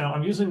doing this now,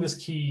 I'm using this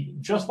key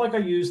just like I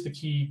used the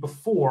key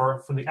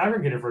before from the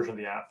aggregated version of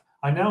the app.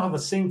 I now have the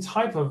same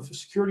type of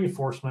security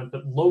enforcement,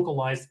 but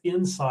localized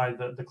inside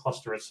the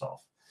cluster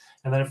itself.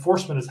 And that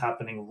enforcement is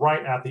happening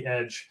right at the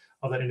edge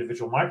of that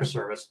individual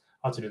microservice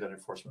to do that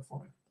enforcement for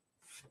me.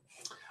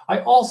 I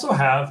also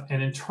have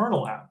an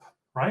internal app,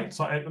 right?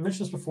 So I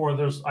mentioned this before.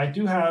 I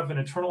do have an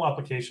internal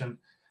application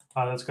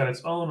that's got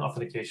its own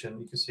authentication.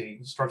 You can see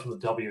it starts with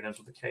a W and ends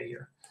with a K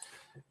here.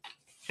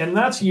 And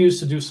that's used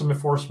to do some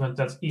enforcement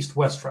that's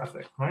east-west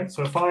traffic, right?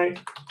 So if I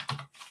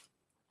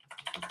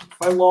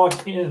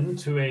log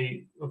into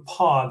a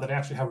pod that I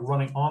actually have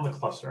running on the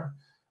cluster,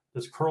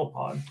 this curl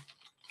pod,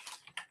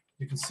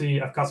 you can see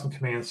I've got some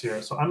commands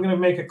here. So I'm going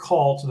to make a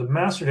call to the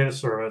master data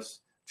service,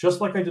 just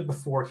like I did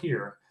before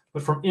here,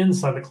 but from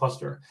inside the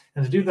cluster.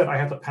 And to do that, I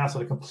have to pass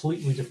it a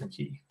completely different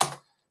key. So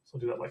I'll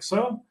do that like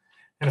so.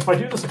 And if I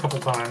do this a couple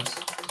times,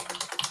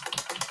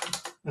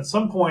 at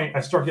some point,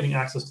 I start getting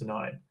access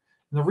denied.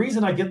 And the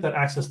reason I get that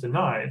access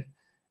denied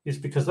is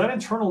because that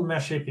internal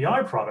Mesh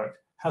API product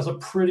has a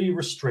pretty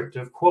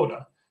restrictive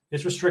quota.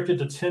 It's restricted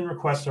to 10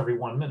 requests every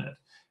 1 minute.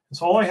 And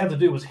so all I had to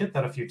do was hit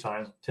that a few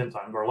times, 10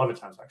 times, or 11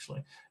 times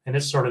actually, and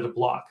it started to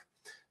block.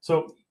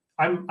 So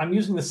I'm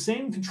using the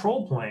same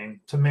control plane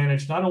to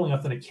manage not only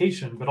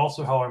authentication, but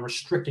also how I'm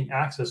restricting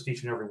access to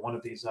each and every one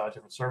of these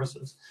different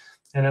services.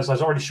 And as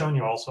I've already shown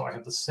you also, I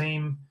have the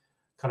same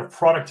kind of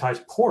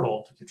productized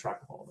portal to keep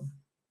track of all of them.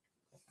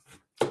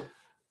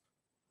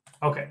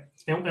 Okay,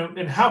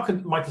 and how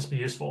might this be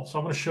useful? So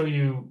I'm going to show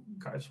you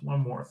guys one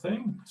more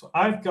thing. So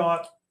I've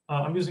got,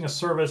 I'm using a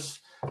service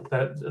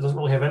that doesn't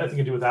really have anything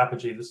to do with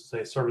Apigee. This is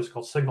a service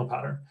called Signal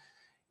Pattern.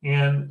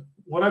 And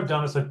what I've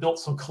done is I've built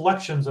some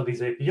collections of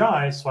these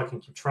APIs so I can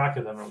keep track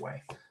of them in a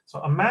way.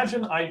 So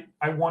imagine I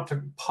want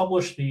to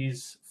publish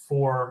these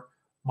for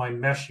my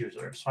mesh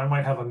users. So I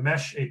might have a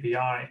mesh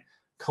API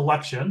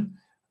collection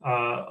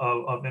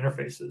of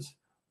interfaces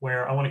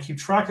where I want to keep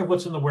track of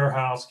what's in the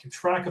warehouse, keep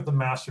track of the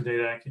master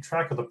data, and keep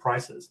track of the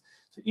prices.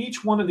 So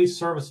each one of these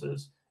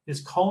services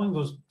is calling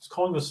those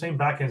same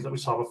backends that we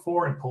saw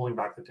before and pulling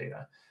back the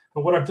data.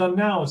 But what I've done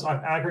now is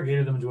I've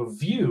aggregated them into a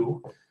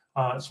view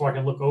so I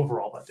can look over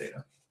all that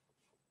data.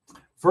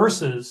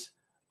 Versus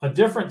a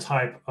different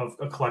type of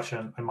a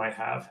collection I might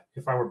have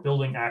if I were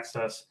building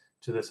access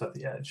to this at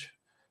the edge.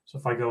 So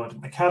if I go into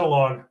my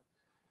catalog,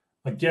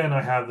 again,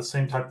 I have the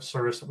same type of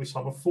service that we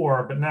saw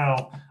before, but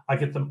now I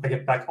get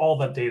back all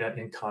that data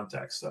in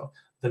context. So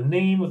the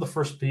name of the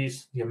first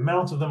piece, the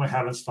amount of them I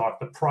have in stock,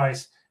 the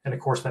price, and of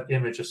course that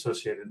image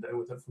associated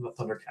with it from the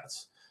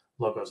Thundercats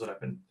logos that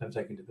I'm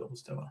taking to build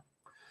this demo.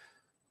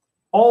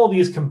 All of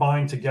these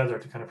combine together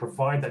to kind of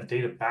provide that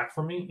data back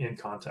for me in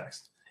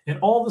context. And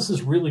all this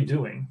is really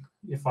doing,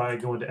 if I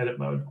go into edit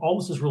mode, all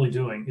this is really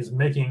doing is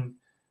making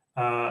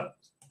the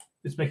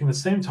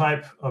same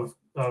type of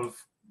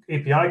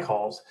API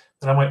calls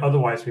that I might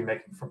otherwise be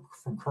making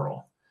from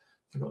curl.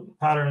 So go to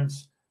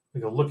patterns. We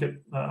go look at,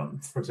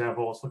 for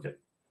example, let's look at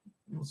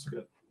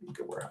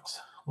warehouse,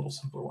 a little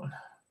simpler one.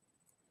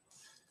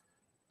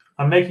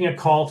 I'm making a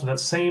call to that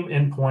same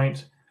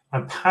endpoint.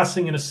 I'm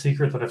passing in a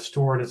secret that I've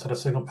stored inside a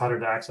signal pattern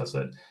to access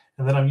it.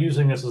 And then I'm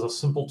using this as a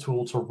simple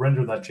tool to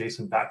render that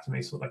JSON back to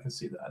me so that I can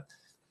see that.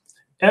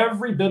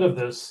 Every bit of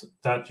this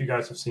that you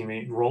guys have seen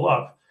me roll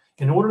up,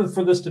 in order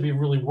for this to be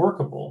really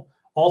workable,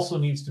 also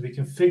needs to be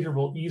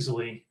configurable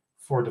easily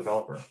for a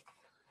developer.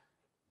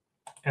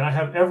 And I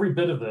have every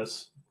bit of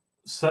this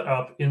set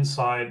up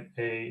inside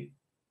a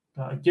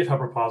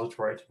GitHub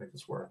repository to make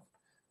this work.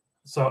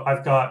 So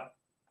I've got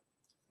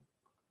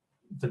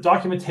the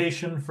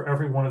documentation for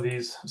every one of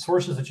these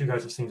sources that you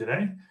guys have seen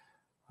today.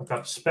 I've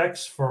got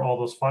specs for all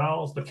those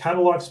files, the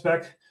catalog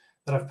spec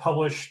that I've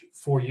published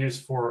for use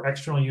for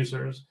external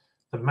users,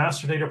 the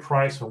master data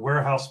price and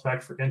warehouse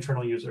spec for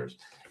internal users.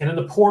 And in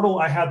the portal,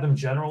 I had them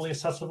generally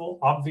accessible.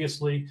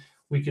 Obviously,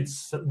 we could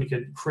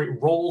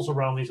create roles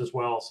around these as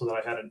well so that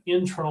I had an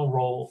internal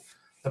role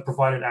that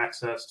provided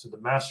access to the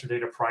master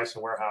data price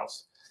and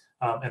warehouse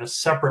and a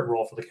separate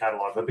role for the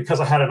catalog. But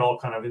because I had it all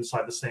kind of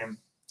inside the same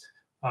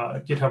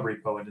GitHub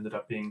repo, it ended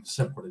up being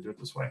simpler to do it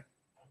this way.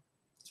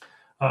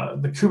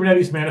 The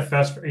Kubernetes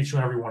manifest for each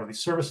and every one of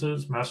these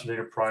services, master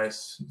data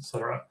price,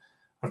 etc.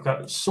 I've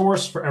got a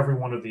source for every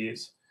one of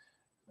these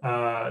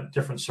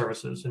different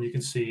services. And you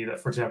can see that,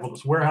 for example,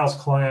 this warehouse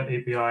client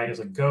API is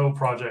a Go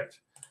project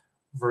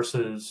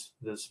versus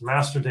this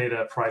master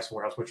data price and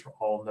warehouse, which are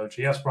all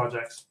Node.js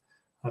projects,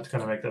 to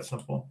kind of make that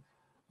simple.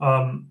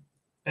 Apigee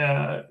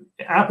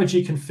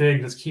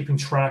config that's keeping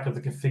track of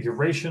the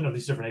configuration of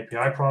these different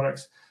API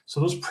products. So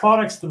those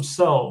products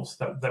themselves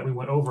that we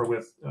went over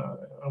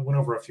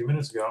a few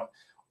minutes ago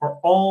are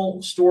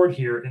all stored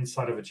here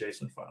inside of a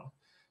JSON file.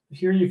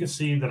 Here you can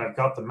see that I've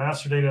got the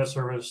master data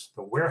service,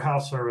 the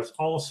warehouse service,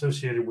 all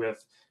associated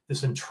with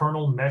this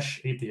internal mesh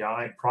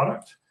API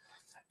product.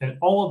 And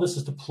all of this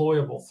is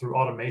deployable through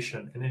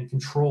automation and then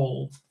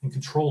controlled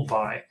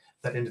by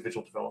that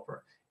individual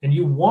developer. And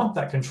you want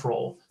that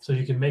control so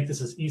you can make this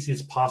as easy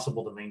as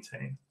possible to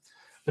maintain.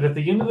 But at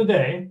the end of the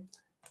day,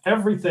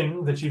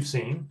 everything that you've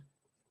seen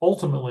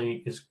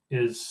ultimately is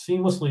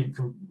seamlessly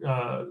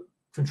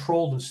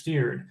controlled and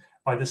steered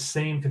by the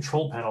same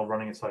control panel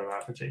running inside of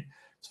Apigee.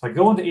 So if I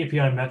go into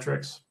API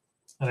metrics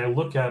and I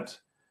look at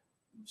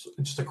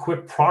just a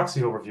quick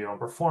proxy overview on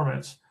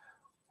performance,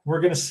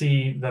 we're going to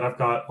see that I've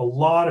got a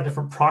lot of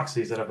different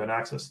proxies that have been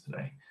accessed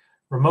today.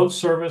 Remote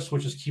service,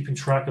 which is keeping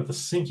track of the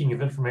syncing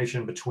of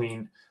information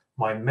between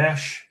my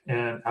mesh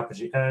and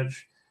Apigee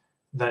Edge.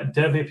 That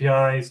dev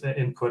API's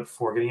input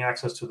for getting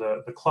access to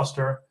the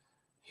cluster.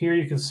 Here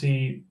you can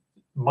see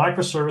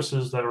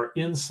microservices that are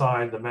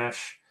inside the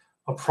mesh,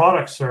 a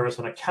product service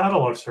and a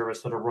catalog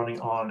service that are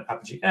running on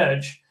Apigee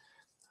Edge.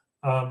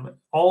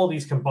 All of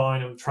these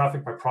combine with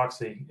traffic by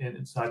proxy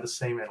inside the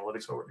same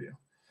analytics overview.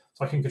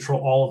 So I can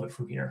control all of it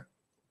from here.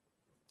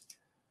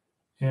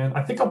 And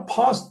I think I'll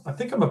pause. I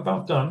think I'm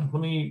about done.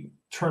 Let me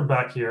turn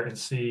back here and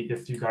see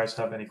if you guys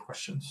have any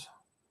questions.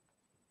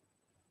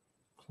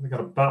 We've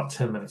got about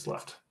 10 minutes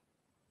left.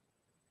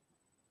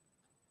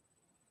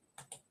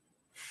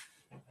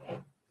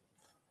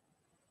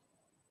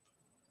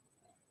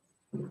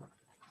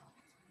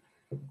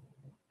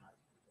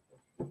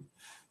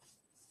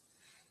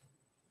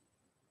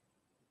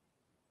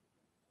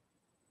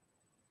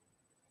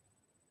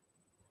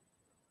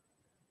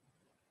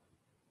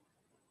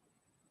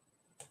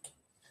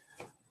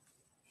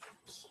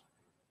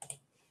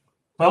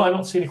 Well, I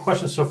don't see any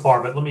questions so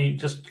far, but let me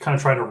just kind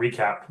of try to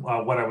recap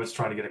what I was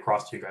trying to get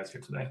across to you guys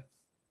here today.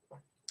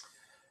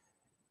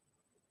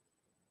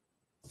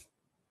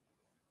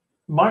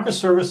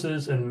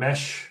 Microservices and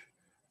mesh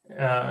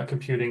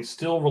computing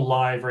still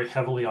rely very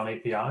heavily on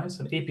APIs,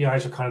 and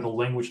APIs are kind of the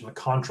language and the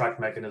contract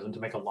mechanism to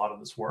make a lot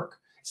of this work.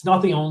 It's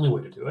not the only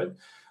way to do it,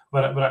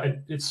 but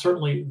it's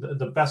certainly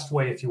the best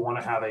way if you want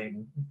to have a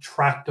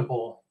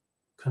tractable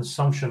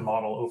consumption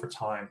model over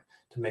time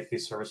to make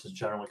these services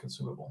generally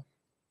consumable.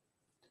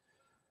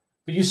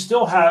 But you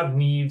still have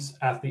needs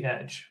at the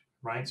edge,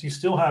 right? So you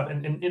still have,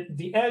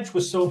 the edge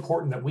was so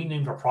important that we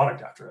named our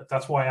product after it.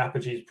 That's why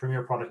Apigee's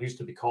premier product used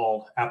to be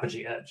called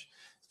Apigee Edge.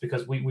 It's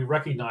because we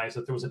recognized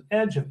that there was an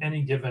edge of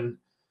any given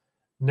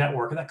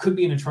network, and that could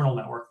be an internal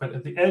network, but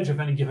at the edge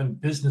of any given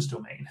business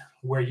domain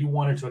where you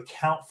wanted to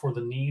account for the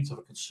needs of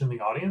a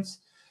consuming audience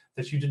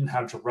that you didn't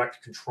have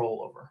direct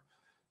control over,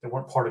 that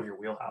weren't part of your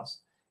wheelhouse.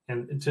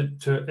 And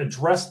to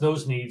address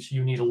those needs,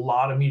 you need a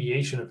lot of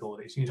mediation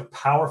abilities. You need a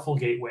powerful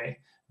gateway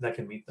that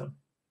can meet them.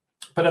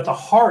 But at the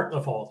heart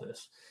of all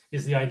this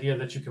is the idea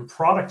that you can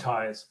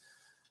productize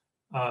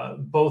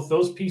both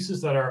those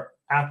pieces that are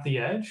at the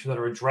edge, that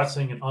are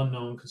addressing an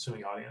unknown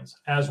consuming audience,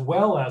 as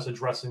well as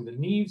addressing the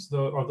needs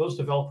of those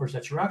developers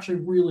that you're actually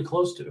really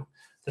close to,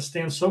 that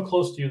stand so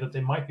close to you that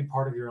they might be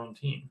part of your own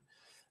team.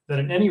 That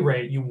at any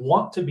rate, you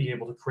want to be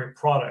able to create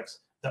products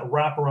that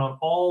wrap around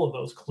all of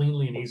those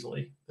cleanly and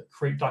easily, that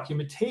create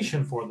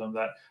documentation for them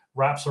that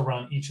wraps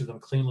around each of them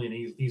cleanly and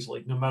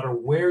easily, no matter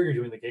where you're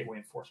doing the gateway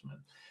enforcement,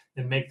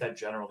 and make that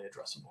generally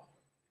addressable.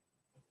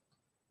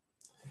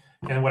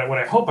 And what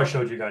I hope I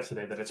showed you guys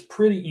today, that it's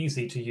pretty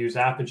easy to use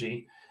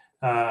Apigee,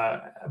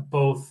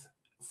 both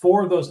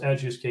for those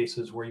edge use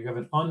cases where you have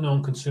an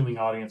unknown consuming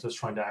audience that's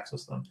trying to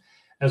access them,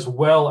 as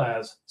well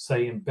as,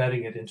 say,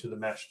 embedding it into the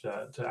mesh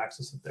to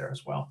access it there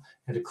as well,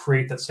 and to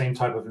create that same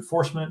type of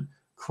enforcement,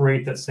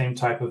 create that same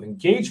type of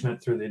engagement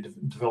through the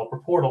developer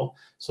portal,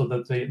 so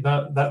that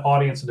that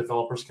audience of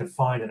developers can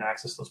find and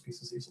access those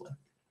pieces easily.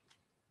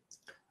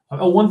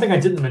 One thing I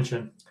didn't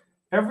mention,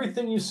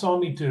 everything you saw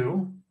me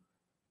do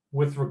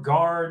with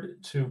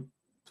regard to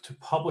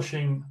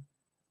publishing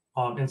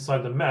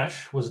inside the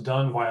mesh was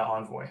done via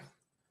Envoy.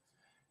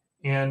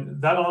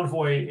 And that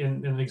Envoy,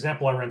 in the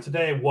example I ran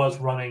today, was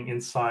running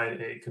inside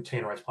a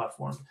containerized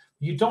platform.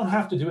 You don't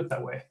have to do it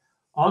that way.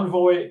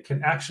 Envoy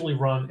can actually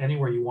run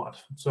anywhere you want.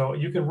 So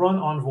you can run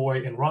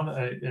Envoy and run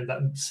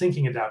that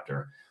syncing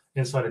adapter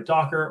inside a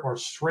Docker or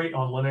straight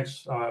on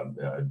Linux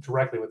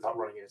directly without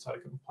running it inside a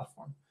Google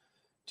platform.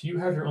 Do you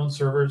have your own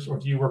servers, or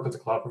do you work with a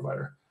cloud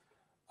provider?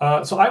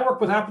 So I work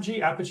with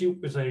Apigee.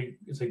 Apigee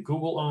is a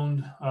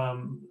Google-owned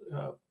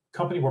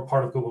company. We're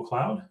part of Google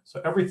Cloud.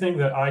 So everything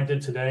that I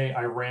did today,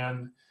 I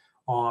ran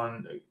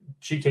on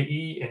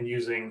GKE and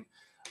using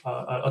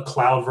a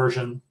cloud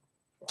version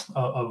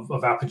of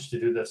Apigee to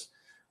do this.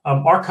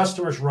 Our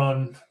customers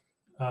run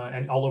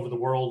and all over the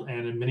world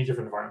and in many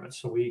different environments.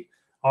 So we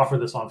offer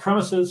this on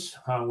premises.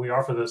 We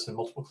offer this in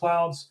multiple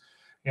clouds,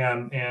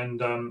 and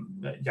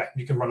yeah,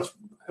 you can run us.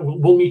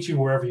 We'll meet you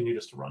wherever you need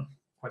us to run,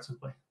 quite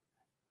simply.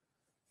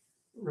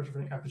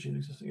 Retrofitting Apigee and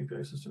existing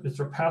API system. Is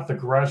there a path to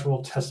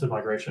gradual tested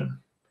migration?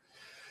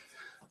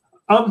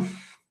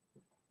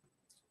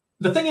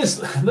 The thing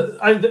is,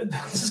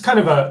 this is kind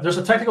of there's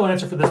a technical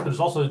answer for this, but there's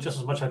also just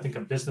as much, I think,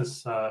 a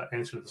business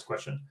answer to this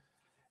question.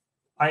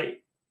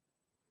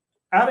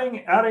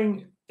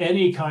 Adding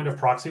any kind of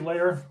proxy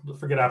layer,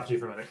 forget Apigee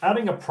for a minute,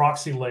 adding a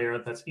proxy layer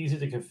that's easy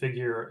to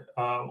configure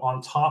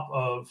on top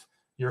of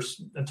your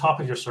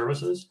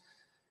services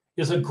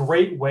is a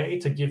great way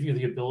to give you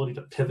the ability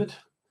to pivot,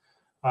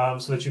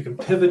 so that you can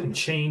pivot and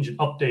change and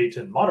update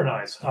and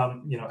modernize,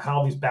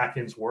 how these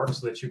backends work,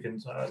 so that you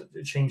can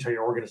change how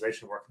your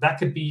organization works. That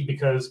could be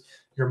because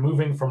you're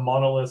moving from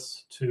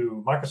monoliths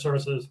to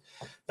microservices.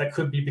 That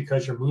could be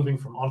because you're moving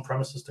from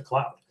on-premises to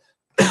cloud,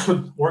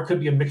 or it could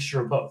be a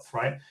mixture of both,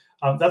 right?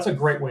 That's a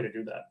great way to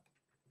do that.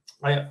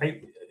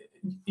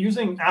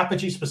 Using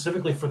Apigee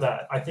specifically for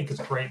that, I think is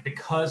great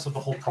because of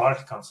the whole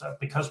product concept.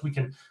 Because we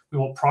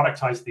will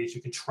productize these, you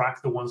can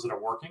track the ones that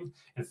are working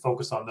and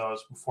focus on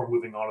those before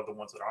moving on to the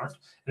ones that aren't.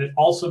 And it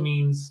also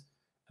means,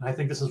 and I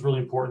think this is really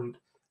important,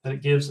 that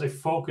it gives a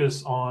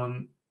focus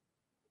on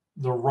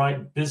the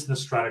right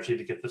business strategy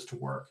to get this to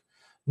work.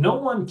 No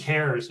one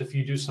cares if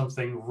you do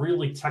something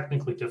really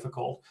technically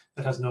difficult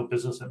that has no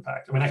business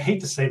impact. I mean, I hate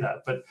to say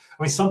that, but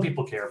I mean, some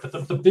people care, but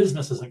the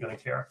business isn't going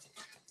to care.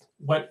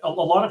 But a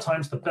lot of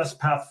times the best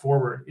path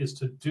forward is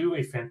to do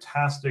a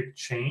fantastic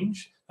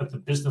change that the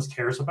business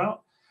cares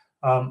about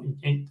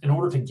in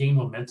order to gain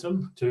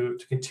momentum to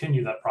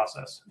continue that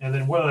process. And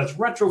then whether that's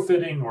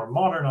retrofitting or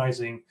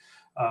modernizing,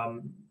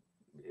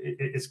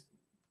 it's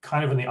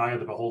kind of in the eye of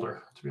the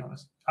beholder, to be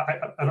honest.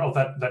 I don't know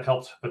if that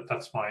helped, but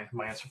that's my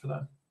answer for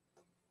that.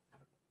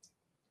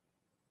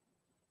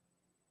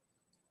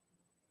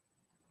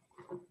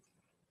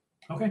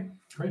 Okay,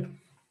 great.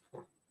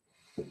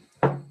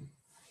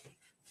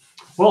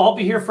 Well, I'll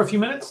be here for a few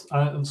minutes.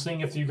 I'm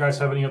seeing if you guys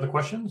have any other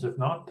questions. If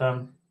not,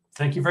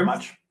 thank you very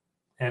much,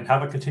 and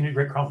have a continued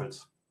great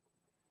conference.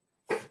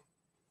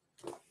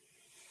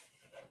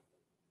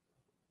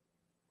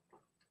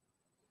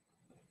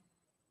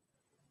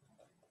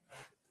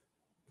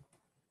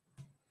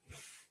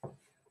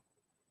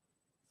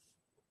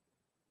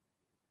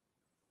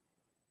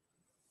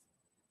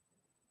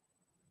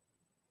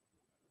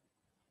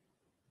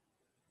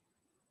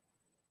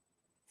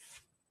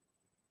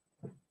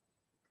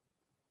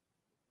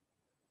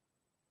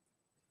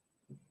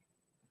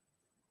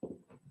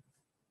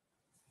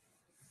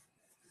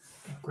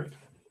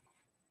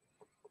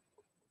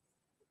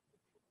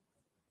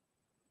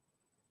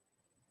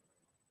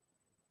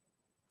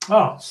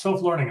 Oh,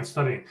 self-learning and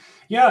studying.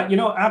 Yeah, you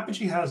know,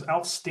 Apigee has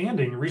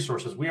outstanding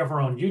resources. We have our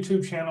own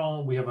YouTube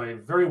channel. We have a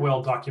very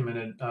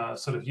well-documented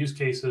set of use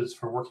cases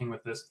for working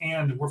with this.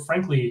 And we're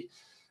frankly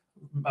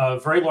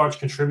very large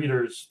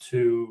contributors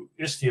to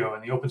Istio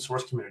and the open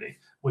source community,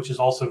 which is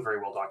also very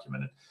well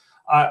documented.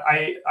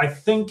 I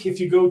think if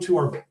you go to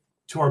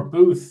our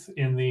booth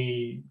in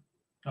the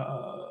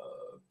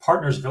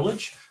Partners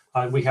Village,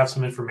 we have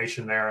some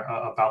information there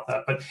about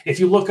that. But if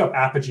you look up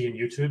Apigee in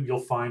YouTube, you'll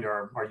find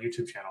our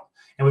YouTube channel.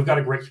 And we've got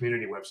a great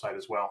community website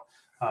as well,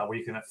 where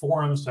you can have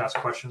forums to ask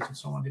questions and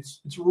so on.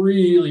 It's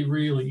really,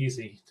 really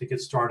easy to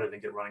get started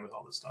and get running with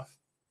all this stuff.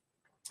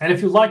 And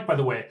if you like, by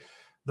the way,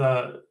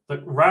 the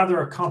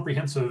rather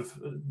comprehensive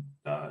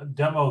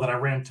demo that I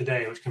ran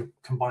today, which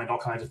combined all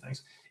kinds of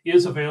things,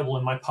 is available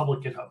in my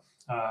public GitHub.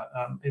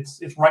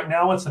 It's right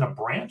now it's in a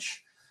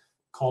branch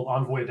called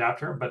Envoy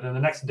Adapter, but in the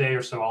next day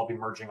or so, I'll be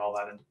merging all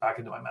that back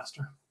into my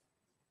master.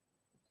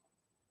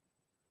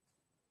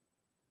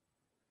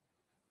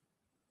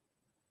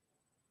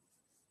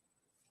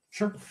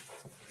 Sure,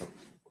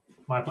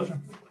 my pleasure.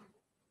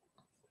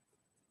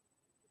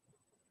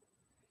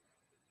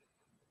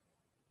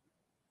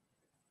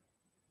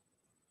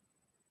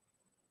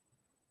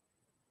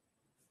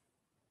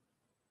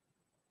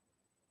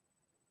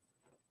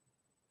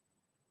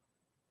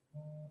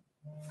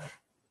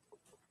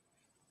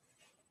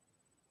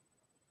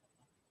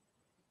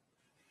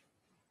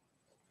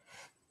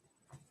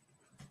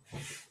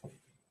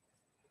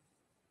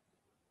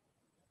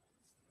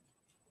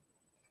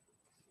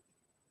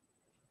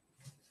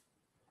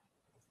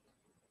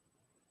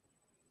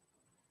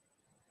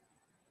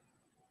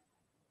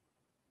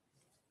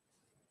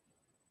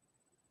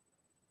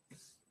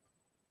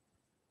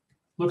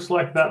 Looks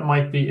like that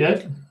might be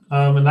it.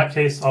 In that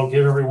case, I'll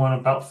give everyone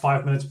about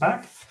 5 minutes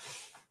back.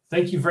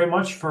 Thank you very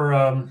much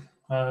for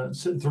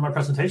sitting through my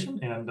presentation,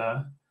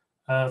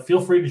 and feel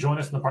free to join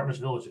us in the Partners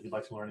Village if you'd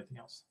like to learn anything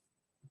else.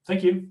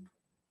 Thank you.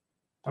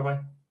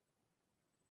 Bye-bye.